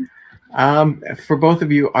 For both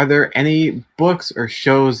of you, are there any books or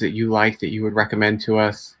shows that you like that you would recommend to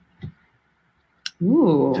us?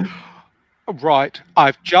 Ooh. Right.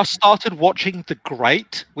 I've just started watching The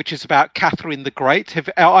Great, which is about Catherine the Great. Have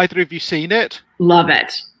either of you seen it? Love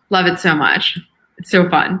it. Love it so much. It's so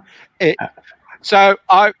fun.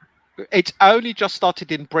 It's only just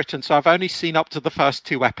started in Britain, so I've only seen up to the first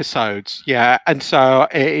 2 episodes. Yeah, and so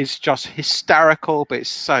it is just hysterical, but it's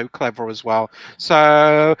so clever as well.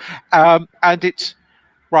 So, and it's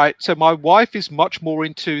right. So my wife is much more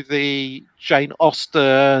into the Jane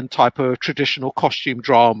Austen type of traditional costume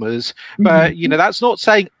dramas, but you know, that's not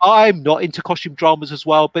saying I'm not into costume dramas as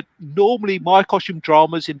well. But normally my costume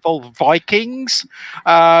dramas involve Vikings,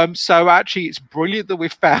 so actually it's brilliant that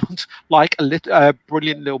we've found like a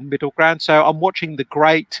brilliant little middle ground. So I'm watching The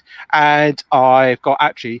Great, and I've got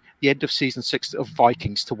actually the end of season 6 of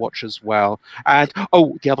Vikings to watch as well. And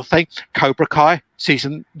the other thing, Cobra Kai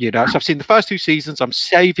season, so I've seen the first 2 seasons. I'm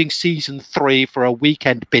saving season 3 for a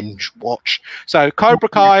weekend binge watch. So Cobra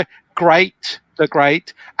Kai, The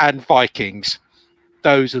Great, and Vikings.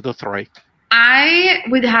 Those are the 3. I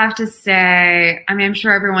would have to say, I mean, I'm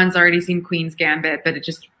sure everyone's already seen Queen's Gambit, but it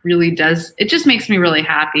just really does. It just makes me really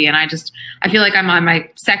happy. And I feel like I'm on my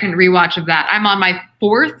 2nd rewatch of that. I'm on my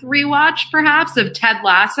 4th rewatch, perhaps, of Ted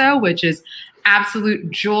Lasso, which is absolute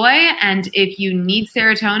joy. And if you need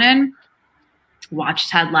serotonin, watch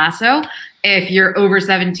Ted Lasso. If you're over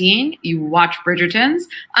 17, you watch Bridgertons.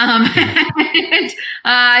 And,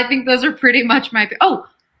 I think those are pretty much my.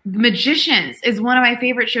 The Magicians is one of my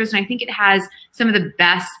favorite shows, and I think it has some of the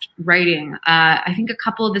best writing. I think a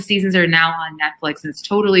couple of the seasons are now on Netflix, and it's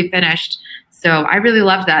totally finished. So I really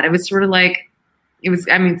loved that. It was sort of like it's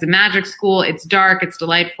a magic school. It's dark. It's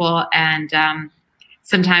delightful, and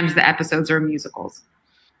sometimes the episodes are musicals.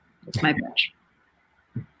 That's my pitch.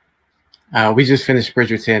 We just finished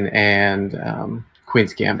Bridgerton and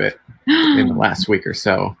Queen's Gambit in the last week or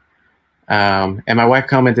so. And my wife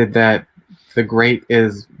commented that The Great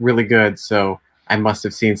is really good, so I must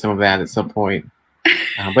have seen some of that at some point.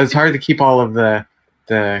 But it's hard to keep all of the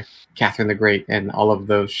Catherine the Great and all of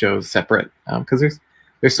those shows separate, because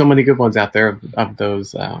there's so many good ones out there of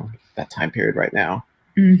those that time period right now.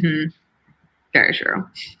 Mm-hmm. Very true.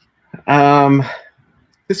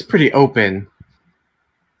 This is pretty open,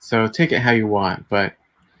 so take it how you want, but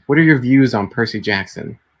what are your views on Percy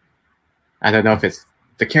Jackson? I don't know if it's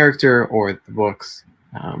the character or the books.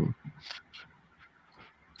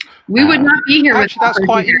 We would not be here. Actually, that's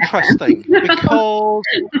quite interesting because,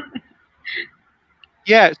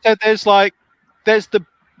 so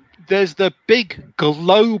there's the big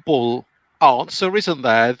global answer, isn't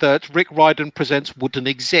there, that Rick Riordan presents wouldn't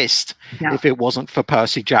exist if it wasn't for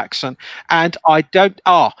Percy Jackson. And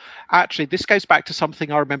actually, this goes back to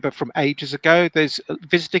something I remember from ages ago. There's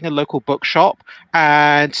visiting a local bookshop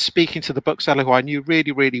and speaking to the bookseller who I knew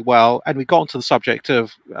really, really well. And we got onto the subject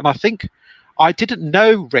of, and I think I didn't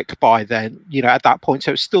know Rick by then, at that point,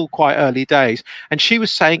 so it's still quite early days. And she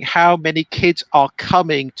was saying how many kids are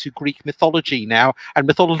coming to Greek mythology now, and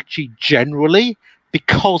mythology generally,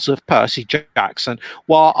 because of Percy Jackson.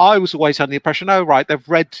 While I was always under the impression, they've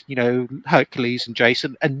read, Hercules and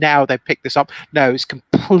Jason, and now they've picked this up. No, it's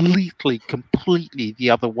completely the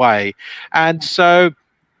other way. And so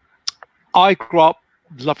I grew up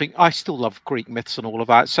I still love Greek myths and all of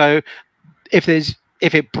that. So if there's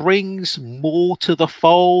if it brings more to the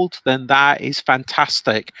fold, then that is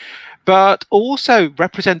fantastic. But also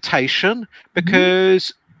representation,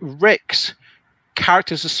 because Rick's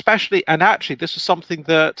characters especially, and actually this was something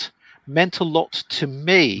that meant a lot to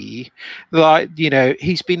me, like, you know,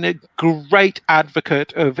 he's been a great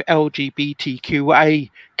advocate of LGBTQA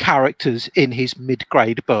characters in his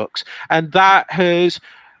mid-grade books, and that has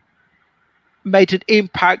made an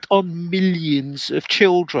impact on millions of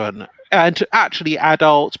children and actually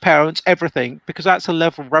adults, parents, everything, because that's a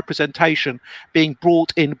level of representation being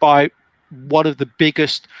brought in by one of the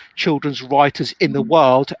biggest children's writers in the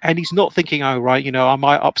world. And he's not thinking, oh, right, you know, I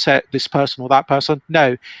might upset this person or that person.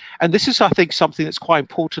 No. And this is, I think, something that's quite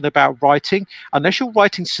important about writing. Unless you're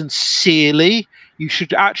writing sincerely, you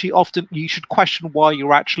should actually you should question why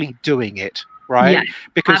you're actually doing it, right? Yeah,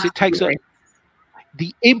 because absolutely. It takes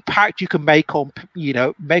the impact you can make on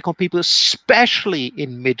people, especially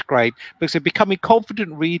in mid-grade, because they're becoming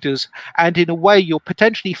confident readers, and in a way you're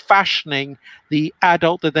potentially fashioning the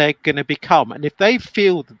adult that they're going to become. And if they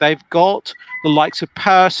feel that they've got the likes of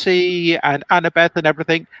Percy and Annabeth and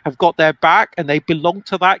everything have got their back and they belong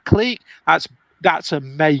to that clique, that's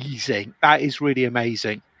amazing. That is really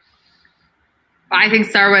amazing. I think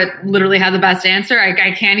Sarwat literally had the best answer.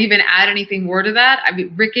 I can't even add anything more to that. I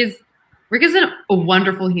mean, Rick is a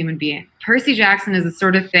wonderful human being. Percy Jackson is the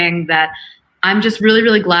sort of thing that I'm just really,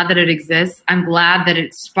 really glad that it exists. I'm glad that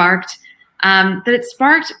it sparked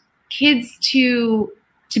kids to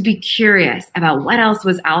be curious about what else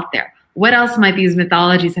was out there. What else might these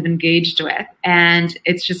mythologies have engaged with? And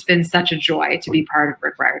it's just been such a joy to be part of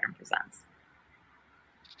Rick Riordan Presents.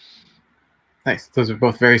 Nice. Those are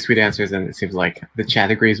both very sweet answers, and it seems like the chat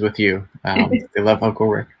agrees with you. They love Uncle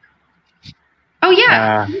Rick. Oh,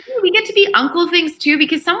 yeah. We get to be uncle things, too,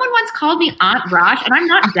 because someone once called me Aunt Rosh, and I'm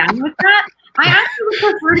not down with that. I actually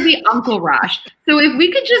prefer to be Uncle Rosh. So if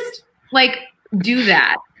we could just, do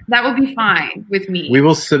that, that would be fine with me. We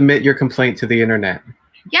will submit your complaint to the internet.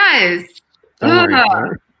 Yes.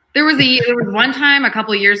 There was one time a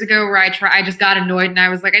couple of years ago where I just got annoyed, and I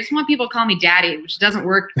was like, I just want people to call me Daddy, which doesn't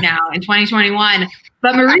work now in 2021.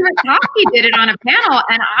 But Marie Ratajkowski did it on a panel,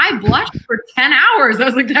 and I blushed for 10 hours. I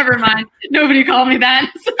was like, never mind. Nobody called me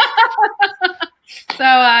that.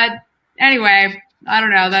 So anyway, I don't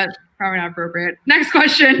know. That's probably not appropriate. Next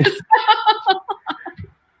question.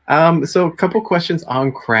 So a couple questions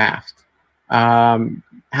on craft.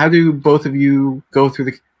 How do both of you go through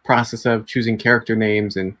the process of choosing character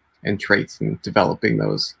names and traits and developing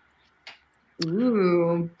those?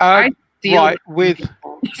 Ooh. Right, with...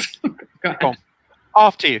 Go on.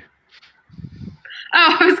 After you.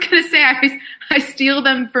 Oh, I was going to say I steal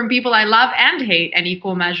them from people I love and hate in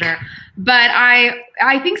equal measure. But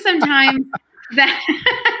I think sometimes that...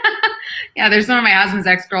 yeah, there's some of my husband's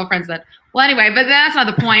ex-girlfriends that... Well, anyway, but that's not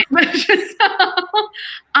the point. But just,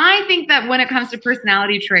 I think that when it comes to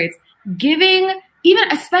personality traits, giving, even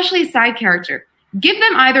especially a side character, give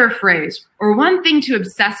them either a phrase or one thing to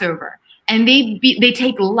obsess over. And they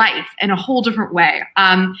take life in a whole different way.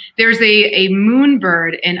 There's a moon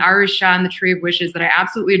bird in Arusha and the Tree of Wishes that I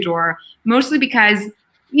absolutely adore, mostly because,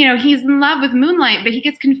 he's in love with moonlight, but he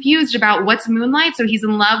gets confused about what's moonlight. So he's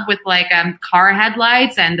in love with car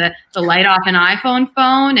headlights and the light off an iPhone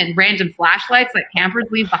phone and random flashlights that campers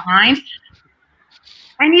leave behind.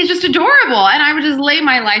 And he's just adorable. And I would just lay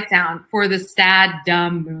my life down for this sad,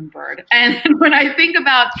 dumb moonbird. And when I think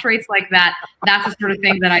about traits like that, that's the sort of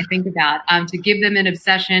thing that I think about, to give them an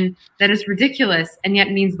obsession that is ridiculous and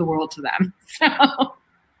yet means the world to them.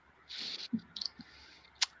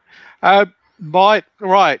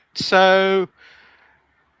 So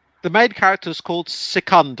the main character is called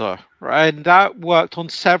Sikander, right? And that worked on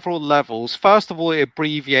several levels. First of all, it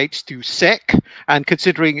abbreviates to sick, and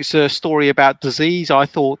considering it's a story about disease, I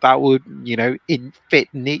thought that would, fit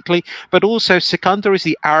neatly. But also, Sikander is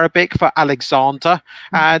the Arabic for Alexander,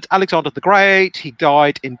 and Alexander the Great, he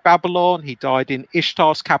died in Babylon, he died in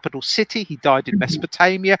Ishtar's capital city, he died in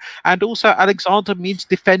Mesopotamia, and also Alexander means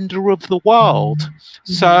defender of the world.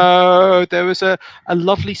 So there was a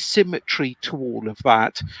lovely symmetry to all of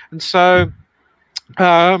that. And so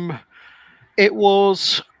it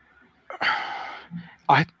was,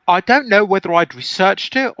 I don't know whether I'd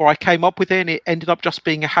researched it or I came up with it and it ended up just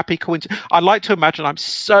being a happy coincidence. I like to imagine I'm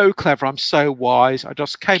so clever, I'm so wise. I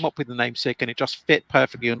just came up with the namesake and it just fit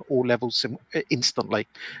perfectly on all levels instantly.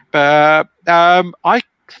 But I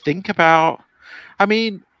think about,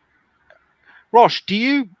 Rosh, do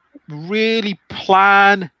you really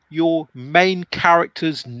plan your main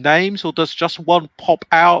characters' names, or does just one pop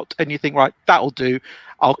out and you think, right, that'll do,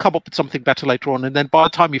 I'll come up with something better later on, and then by the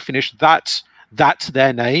time you finish, that's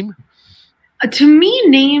their name? To me,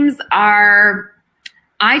 names are.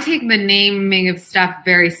 I take the naming of stuff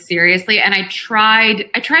very seriously, and I tried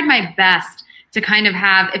my best to kind of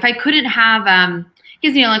have. If I couldn't have,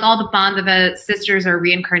 because like all the Pandava sisters are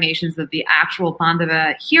reincarnations of the actual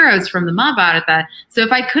Pandava heroes from the Mahabharata. So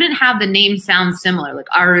if I couldn't have the name sound similar, like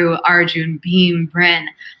Aru, Arjun, Bhim, Brin,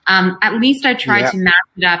 at least I tried to match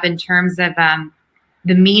it up in terms of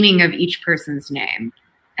the meaning of each person's name,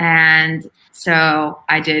 and so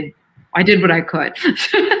I did what I could.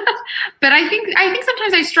 But I think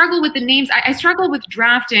sometimes I struggle with the names. I struggle with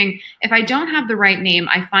drafting. If I don't have the right name,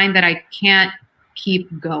 I find that I can't keep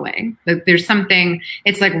going. Like there's something,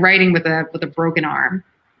 it's like writing with a broken arm.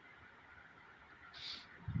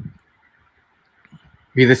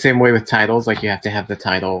 Be the same way with titles, like you have to have the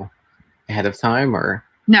title ahead of time, or?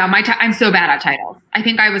 No, I'm so bad at titles. I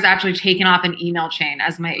think I was actually taken off an email chain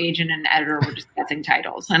as my agent and editor were discussing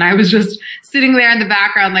titles. And I was just sitting there in the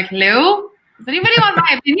background like, hello? Does anybody want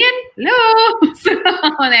my opinion? Hello? So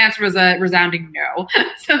the answer was a resounding no.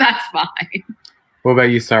 So that's fine. What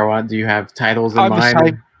about you, Sarwat? Do you have titles in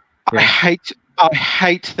mind? Yeah. I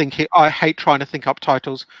hate trying to think up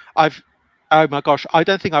titles. Oh my gosh, I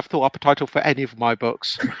don't think I've thought up a title for any of my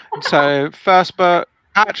books. So first book,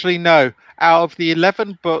 actually no. Out of the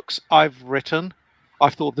 11 books I've written,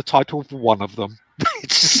 I've thought the title of one of them.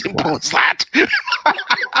 It's as simple as that.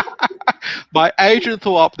 My agent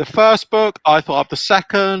thought up the first book. I thought up the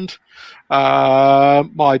second.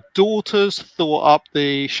 My daughters thought up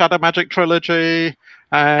the Shadow Magic trilogy.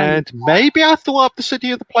 And maybe I thought up the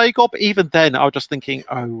City of the Plague God. But even then, I was just thinking,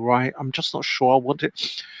 oh, right, I'm just not sure I want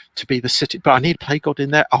it to be the city, but I need Plague God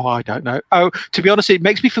in there. Oh, I don't know. Oh, to be honest, it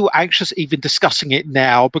makes me feel anxious even discussing it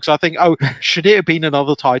now because I think, oh, should it have been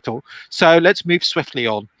another title? So let's move swiftly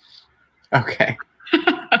on. Okay.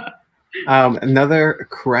 Another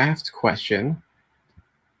craft question.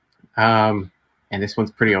 And this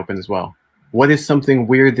one's pretty open as well. What is something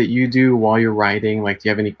weird that you do while you're writing? Like, do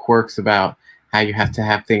you have any quirks about how you have to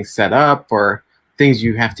have things set up or things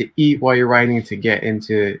you have to eat while you're writing to get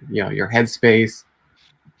into, your headspace?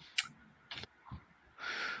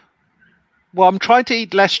 Well, I'm trying to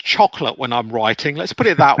eat less chocolate when I'm writing. Let's put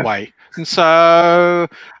it that way. And so,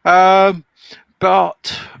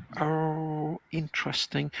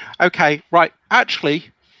 interesting. Okay, right.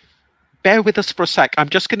 Actually, bear with us for a sec. I'm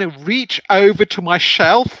just going to reach over to my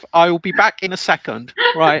shelf. I will be back in a second.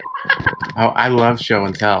 Right. Oh, I love show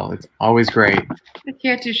and tell. It's always great. I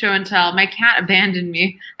can't do show and tell. My cat abandoned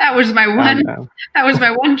me. That was my one. Oh, no. That was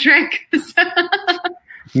my one trick.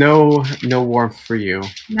 No warmth for you.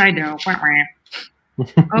 I know.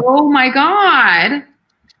 Oh my God.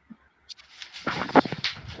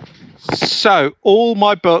 So all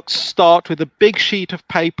my books start with a big sheet of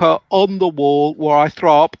paper on the wall where I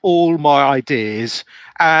throw up all my ideas.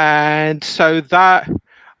 And so that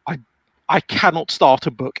I cannot start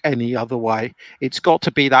a book any other way. It's got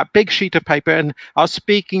to be that big sheet of paper. And I was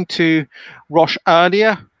speaking to Rosh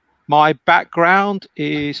earlier. My background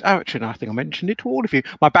is, actually, no, I think I mentioned it to all of you.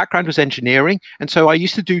 My background was engineering. And so I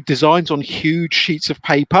used to do designs on huge sheets of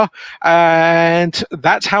paper. And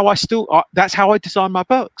that's how I design my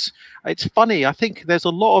books. It's funny. I think there's a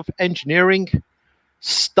lot of engineering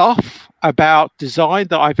stuff about design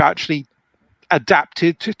that I've actually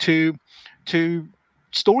adapted to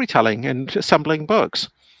storytelling and assembling books.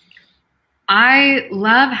 I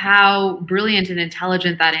love how brilliant and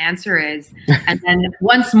intelligent that answer is. And then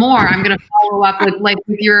once more, I'm going to follow up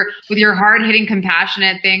with your hard-hitting,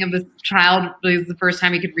 compassionate thing of this child. It was the first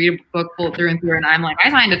time he could read a book full through and through, and I'm like,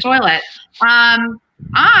 I signed a toilet.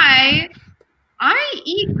 I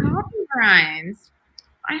eat coffee grinds.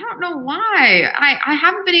 I don't know why. I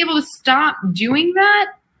haven't been able to stop doing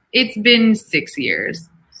that. It's been 6 years.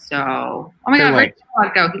 So, oh my God, where did he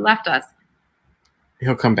go? He left us.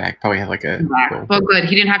 He'll come back. Probably have like a. Cool. Well, good.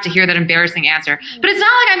 He didn't have to hear that embarrassing answer. But it's not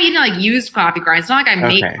like I'm eating used coffee grinds. It's not like I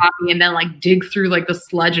make coffee and then dig through the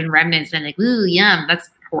sludge and remnants and ooh, yum. That's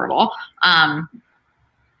horrible. I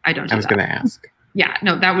don't. I was going to ask. Yeah,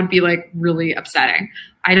 no, that would be really upsetting.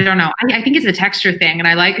 I don't know. I think it's a texture thing, and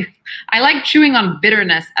I like chewing on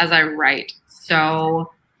bitterness as I write.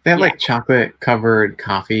 So they have chocolate covered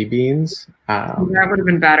coffee beans. That would have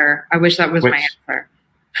been better. I wish that was my answer.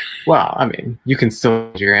 Well, I mean, you can still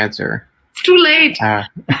do your answer. It's too late. I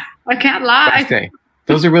can't lie.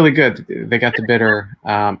 Those are really good. They got the bitter,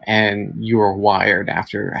 and you are wired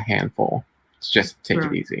after a handful. It's just take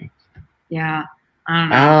it easy. Yeah. I don't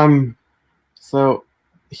know. So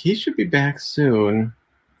he should be back soon.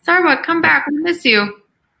 Sarwat, come back. We miss you.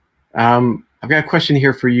 I've got a question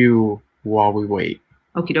here for you while we wait.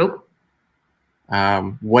 Okie doke.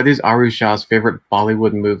 What is Arush's favorite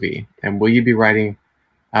Bollywood movie? And will you be writing,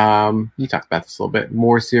 you talked about this a little bit,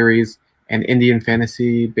 more series and Indian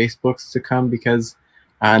fantasy-based books to come? Because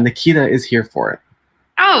Nikita is here for it.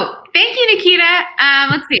 Oh, thank you, Nikita.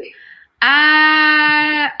 Let's see.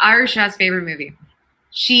 Arusha's favorite movie.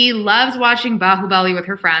 She loves watching Bahubali with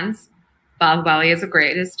her friends. Bahubali is the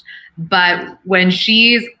greatest. But when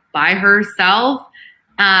she's by herself,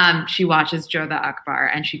 she watches Jodha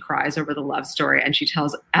Akbar and she cries over the love story and she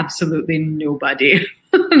tells absolutely nobody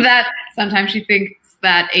that sometimes she thinks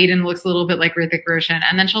that Aiden looks a little bit like Hrithik Roshan,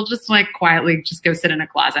 and then she'll just like quietly just go sit in a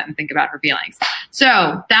closet and think about her feelings.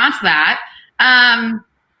 So that's that.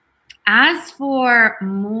 As for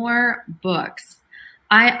more books,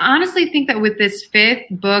 I honestly think that with this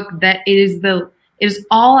 5th book, that it is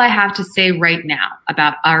all I have to say right now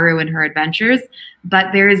about Aru and her adventures.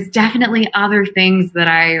 But there is definitely other things that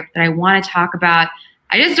I want to talk about.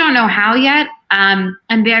 I just don't know how yet. And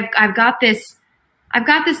I've got this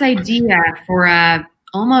idea for a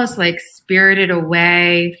almost like Spirited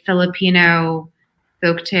Away Filipino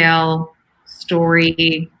folktale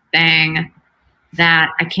story thing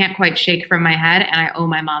that I can't quite shake from my head, and I owe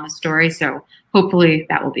my mom a story, so hopefully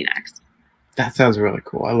that will be next. That sounds really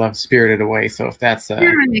cool. I love Spirited Away, so if that's... It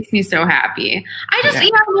makes me so happy.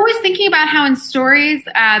 I'm always thinking about how in stories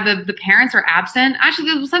the parents are absent. Actually,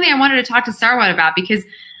 there was something I wanted to talk to Sarwat about, because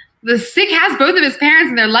the Sikh has both of his parents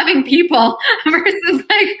and they're loving people versus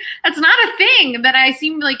like, that's not a thing that I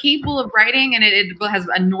seem like capable of writing, and it has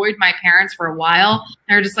annoyed my parents for a while.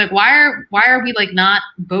 They're just like, why are we like not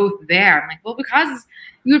both there? I'm like, well, because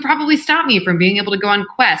you would probably stop me from being able to go on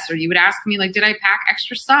quests, or you would ask me like, did I pack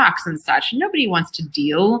extra socks and such? Nobody wants to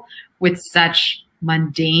deal with such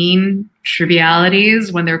mundane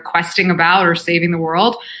trivialities when they're questing about or saving the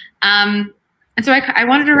world. And so I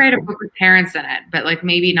wanted to write a book with parents in it, but like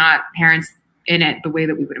maybe not parents in it the way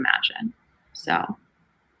that we would imagine. So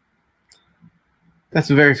that's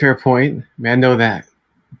a very fair point. I mean, I know that,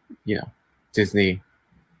 Disney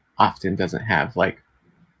often doesn't have like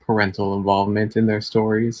parental involvement in their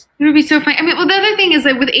stories. It would be so funny. I mean, well, the other thing is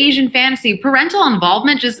that with Asian fantasy, parental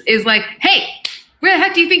involvement just is like, hey, where the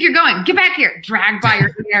heck do you think you're going? Get back here. Dragged by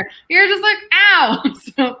your hair. You're just like, ow.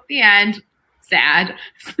 So the end. Sad.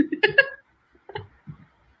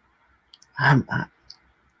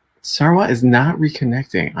 Sarwat is not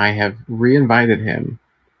reconnecting. I have re-invited him,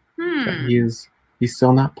 but he's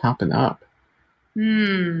still not popping up.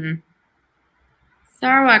 Sarwat,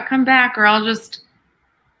 come back, or I'll just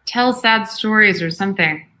tell sad stories or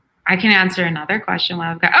something. I can answer another question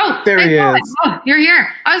while I've got. Oh, there he is. Oh, you're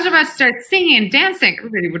here. I was about to start singing and dancing.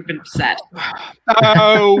 Everybody would have been upset.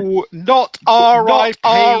 Oh, not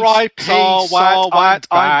R.I.P. Sarwat.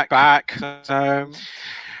 I'm back.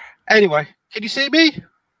 Anyway, can you see me?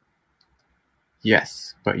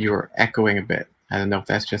 Yes, but you're echoing a bit. I don't know if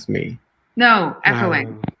that's just me. No,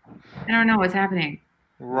 echoing. I don't know what's happening.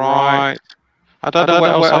 Right. I don't know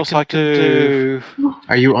what else I can do.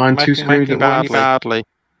 Are you on two screens badly?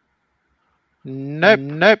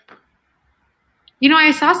 Nope. You know,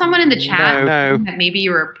 I saw someone in the chat No. that maybe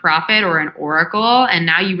you're a prophet or an oracle, and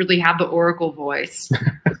now you really have the oracle voice.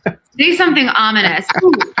 Say something ominous.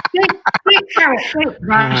 Ooh, say Rush. You're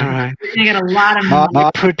going to get a lot of money. My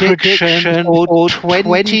prediction for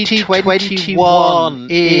 2021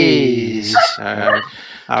 is...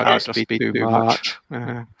 I'll just be too much.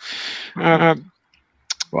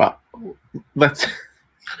 Well,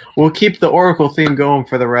 we'll keep the oracle theme going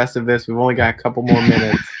for the rest of this. We've only got a couple more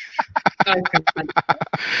minutes.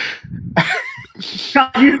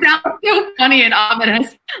 God, you sound so funny and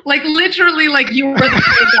ominous. Like literally, like you were the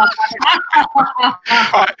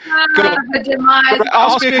demise.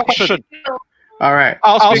 Ask me a question. All right.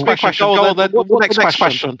 Ask me a question. Go on, then. What's the next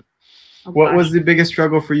question? What was the biggest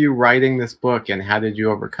struggle for you writing this book, and how did you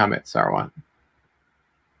overcome it, Sarwat?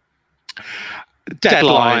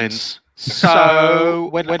 Deadlines. So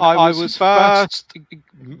when I was first,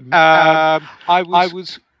 I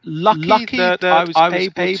was lucky that I was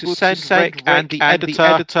able to send Rick and the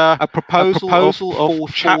editor a proposal of four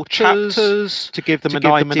chapters to give them an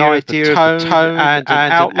idea of the tone and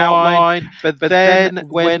an outline. But then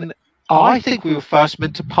when I think we were first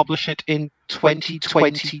meant to publish it in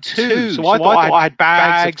 2022, so I thought I had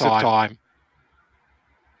bags of time.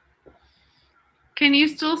 Can you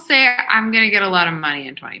still say I'm going to get a lot of money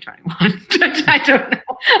in 2021? I don't know.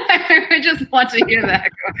 I just want to hear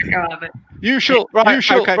that go of it. You shall have a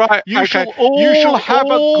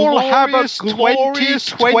glorious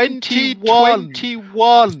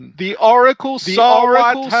 2021. The Oracle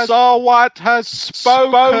Sarwat has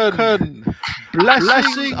spoken.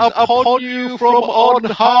 Blessings upon you from on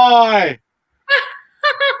high.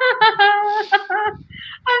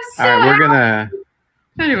 so All right, we're gonna.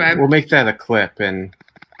 Anyway, We'll make that a clip, and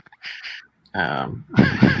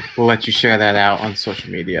we'll let you share that out on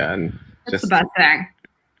social media, and that's just the best thing.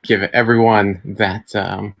 give everyone that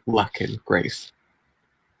luck and grace.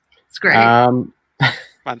 It's great.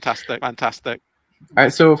 Fantastic, fantastic. All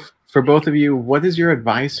right, so for both of you, what is your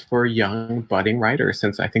advice for young budding writers?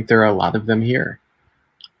 Since I think there are a lot of them here.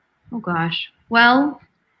 Oh gosh. Well,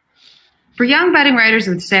 for young budding writers,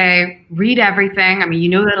 I would say read everything. I mean, you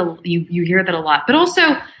know that you hear that a lot, but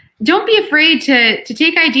also don't be afraid to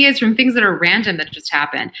take ideas from things that are random that just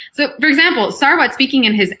happened. So, for example, Sarwat speaking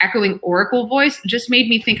in his echoing oracle voice just made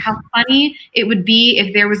me think how funny it would be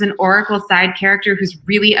if there was an oracle side character who's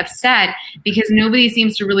really upset because nobody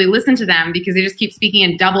seems to really listen to them because they just keep speaking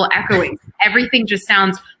in double echoing. Everything just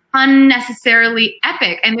sounds unnecessarily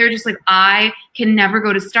epic. And they're just like, I can never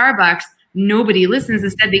go to Starbucks. Nobody listens.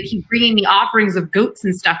 Instead, they keep bringing me offerings of goats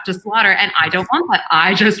and stuff to slaughter. And I don't want that.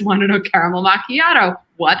 I just wanted a caramel macchiato.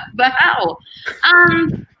 What the hell?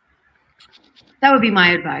 That would be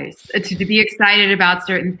my advice, to be excited about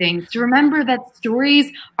certain things, to remember that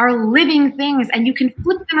stories are living things and you can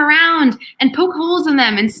flip them around and poke holes in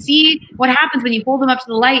them and see what happens when you hold them up to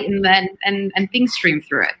the light and then and things stream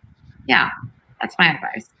through it. Yeah, that's my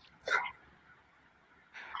advice.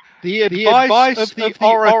 The advice of the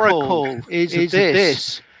oracle is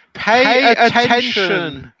this. Pay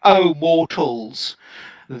attention, O mortals.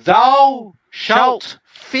 Thou shalt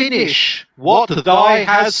finish what thou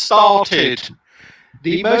hast started.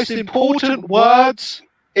 The most important words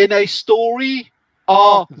in a story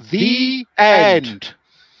are the end.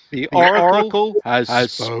 The oracle has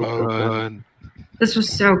spoken. This was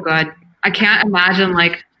so good. I can't imagine,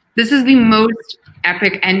 like, this is the most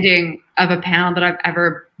epic ending of a panel that I've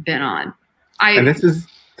ever been on. And this is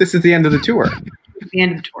the end of the tour. The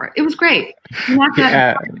end of the tour. It was great.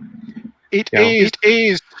 It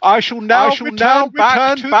is. I shall now return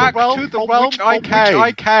back to the realm which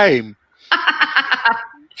I came.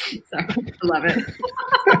 Sorry, I love it.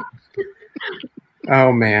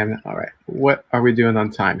 Oh man! All right, what are we doing on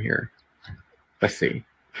time here? Let's see.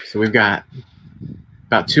 So we've got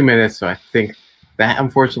about 2 minutes. So I think that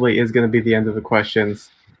unfortunately is going to be the end of the questions.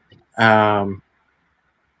 We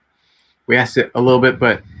asked it a little bit,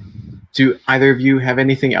 but do either of you have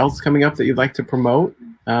anything else coming up that you'd like to promote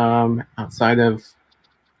outside of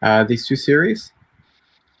these two series?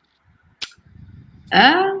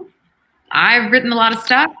 I've written a lot of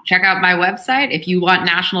stuff. Check out my website. If you want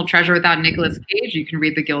National Treasure without Nicolas Cage, you can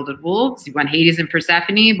read The Gilded Wolves. You want Hades and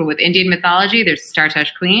Persephone, but with Indian mythology, there's Star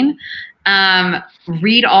Touch Queen.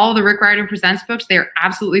 Read all the Rick Riordan Presents books. They're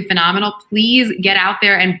absolutely phenomenal. Please get out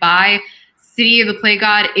there and buy City of the Play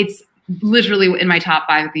God. It's literally in my top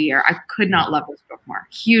 5 of the year. I could not love this book more.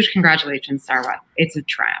 Huge congratulations, Sarwat. It's a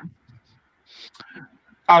triumph.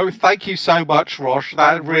 Oh, thank you so much, Rosh.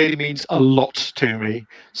 That really means a lot to me.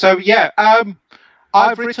 So, yeah, I've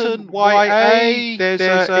written YA.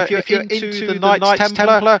 If you're into the Knights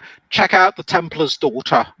Templar, check out The Templar's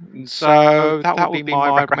Daughter. So that would be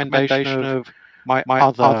my recommendation of my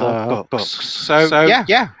other books. So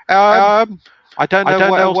yeah. I don't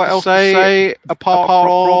know what else to say apart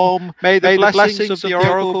from may the blessings of the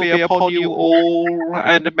oracle be upon you all,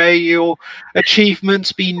 and may your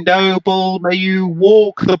achievements be noble, may you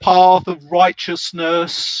walk the path of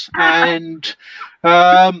righteousness, and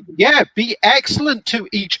be excellent to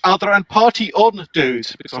each other and party on,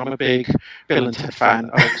 dudes, because I'm a big Bill and Ted fan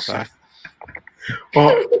also.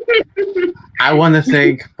 Well, I want to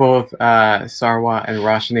thank both Sarwat and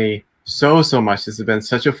Roshani so much. This has been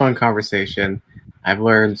such a fun conversation. I've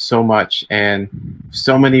learned so much and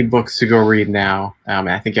so many books to go read now. And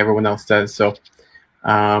I think everyone else does. So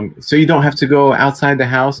you don't have to go outside the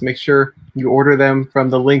house. Make sure you order them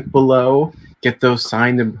from the link below. Get those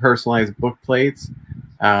signed and personalized book plates.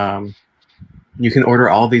 You can order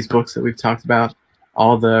all these books that we've talked about.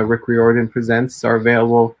 All the Rick Riordan Presents are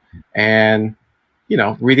available. And, you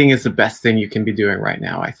know, reading is the best thing you can be doing right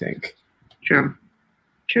now, I think. True.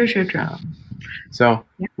 So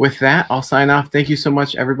with that, I'll sign off. Thank you so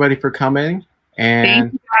much, everybody, for coming.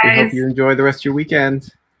 And we hope you enjoy the rest of your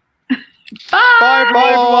weekend. Bye,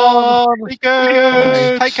 everyone. Be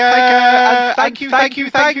good. Take care. And thank you.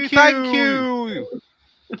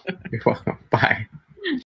 You're welcome. Bye.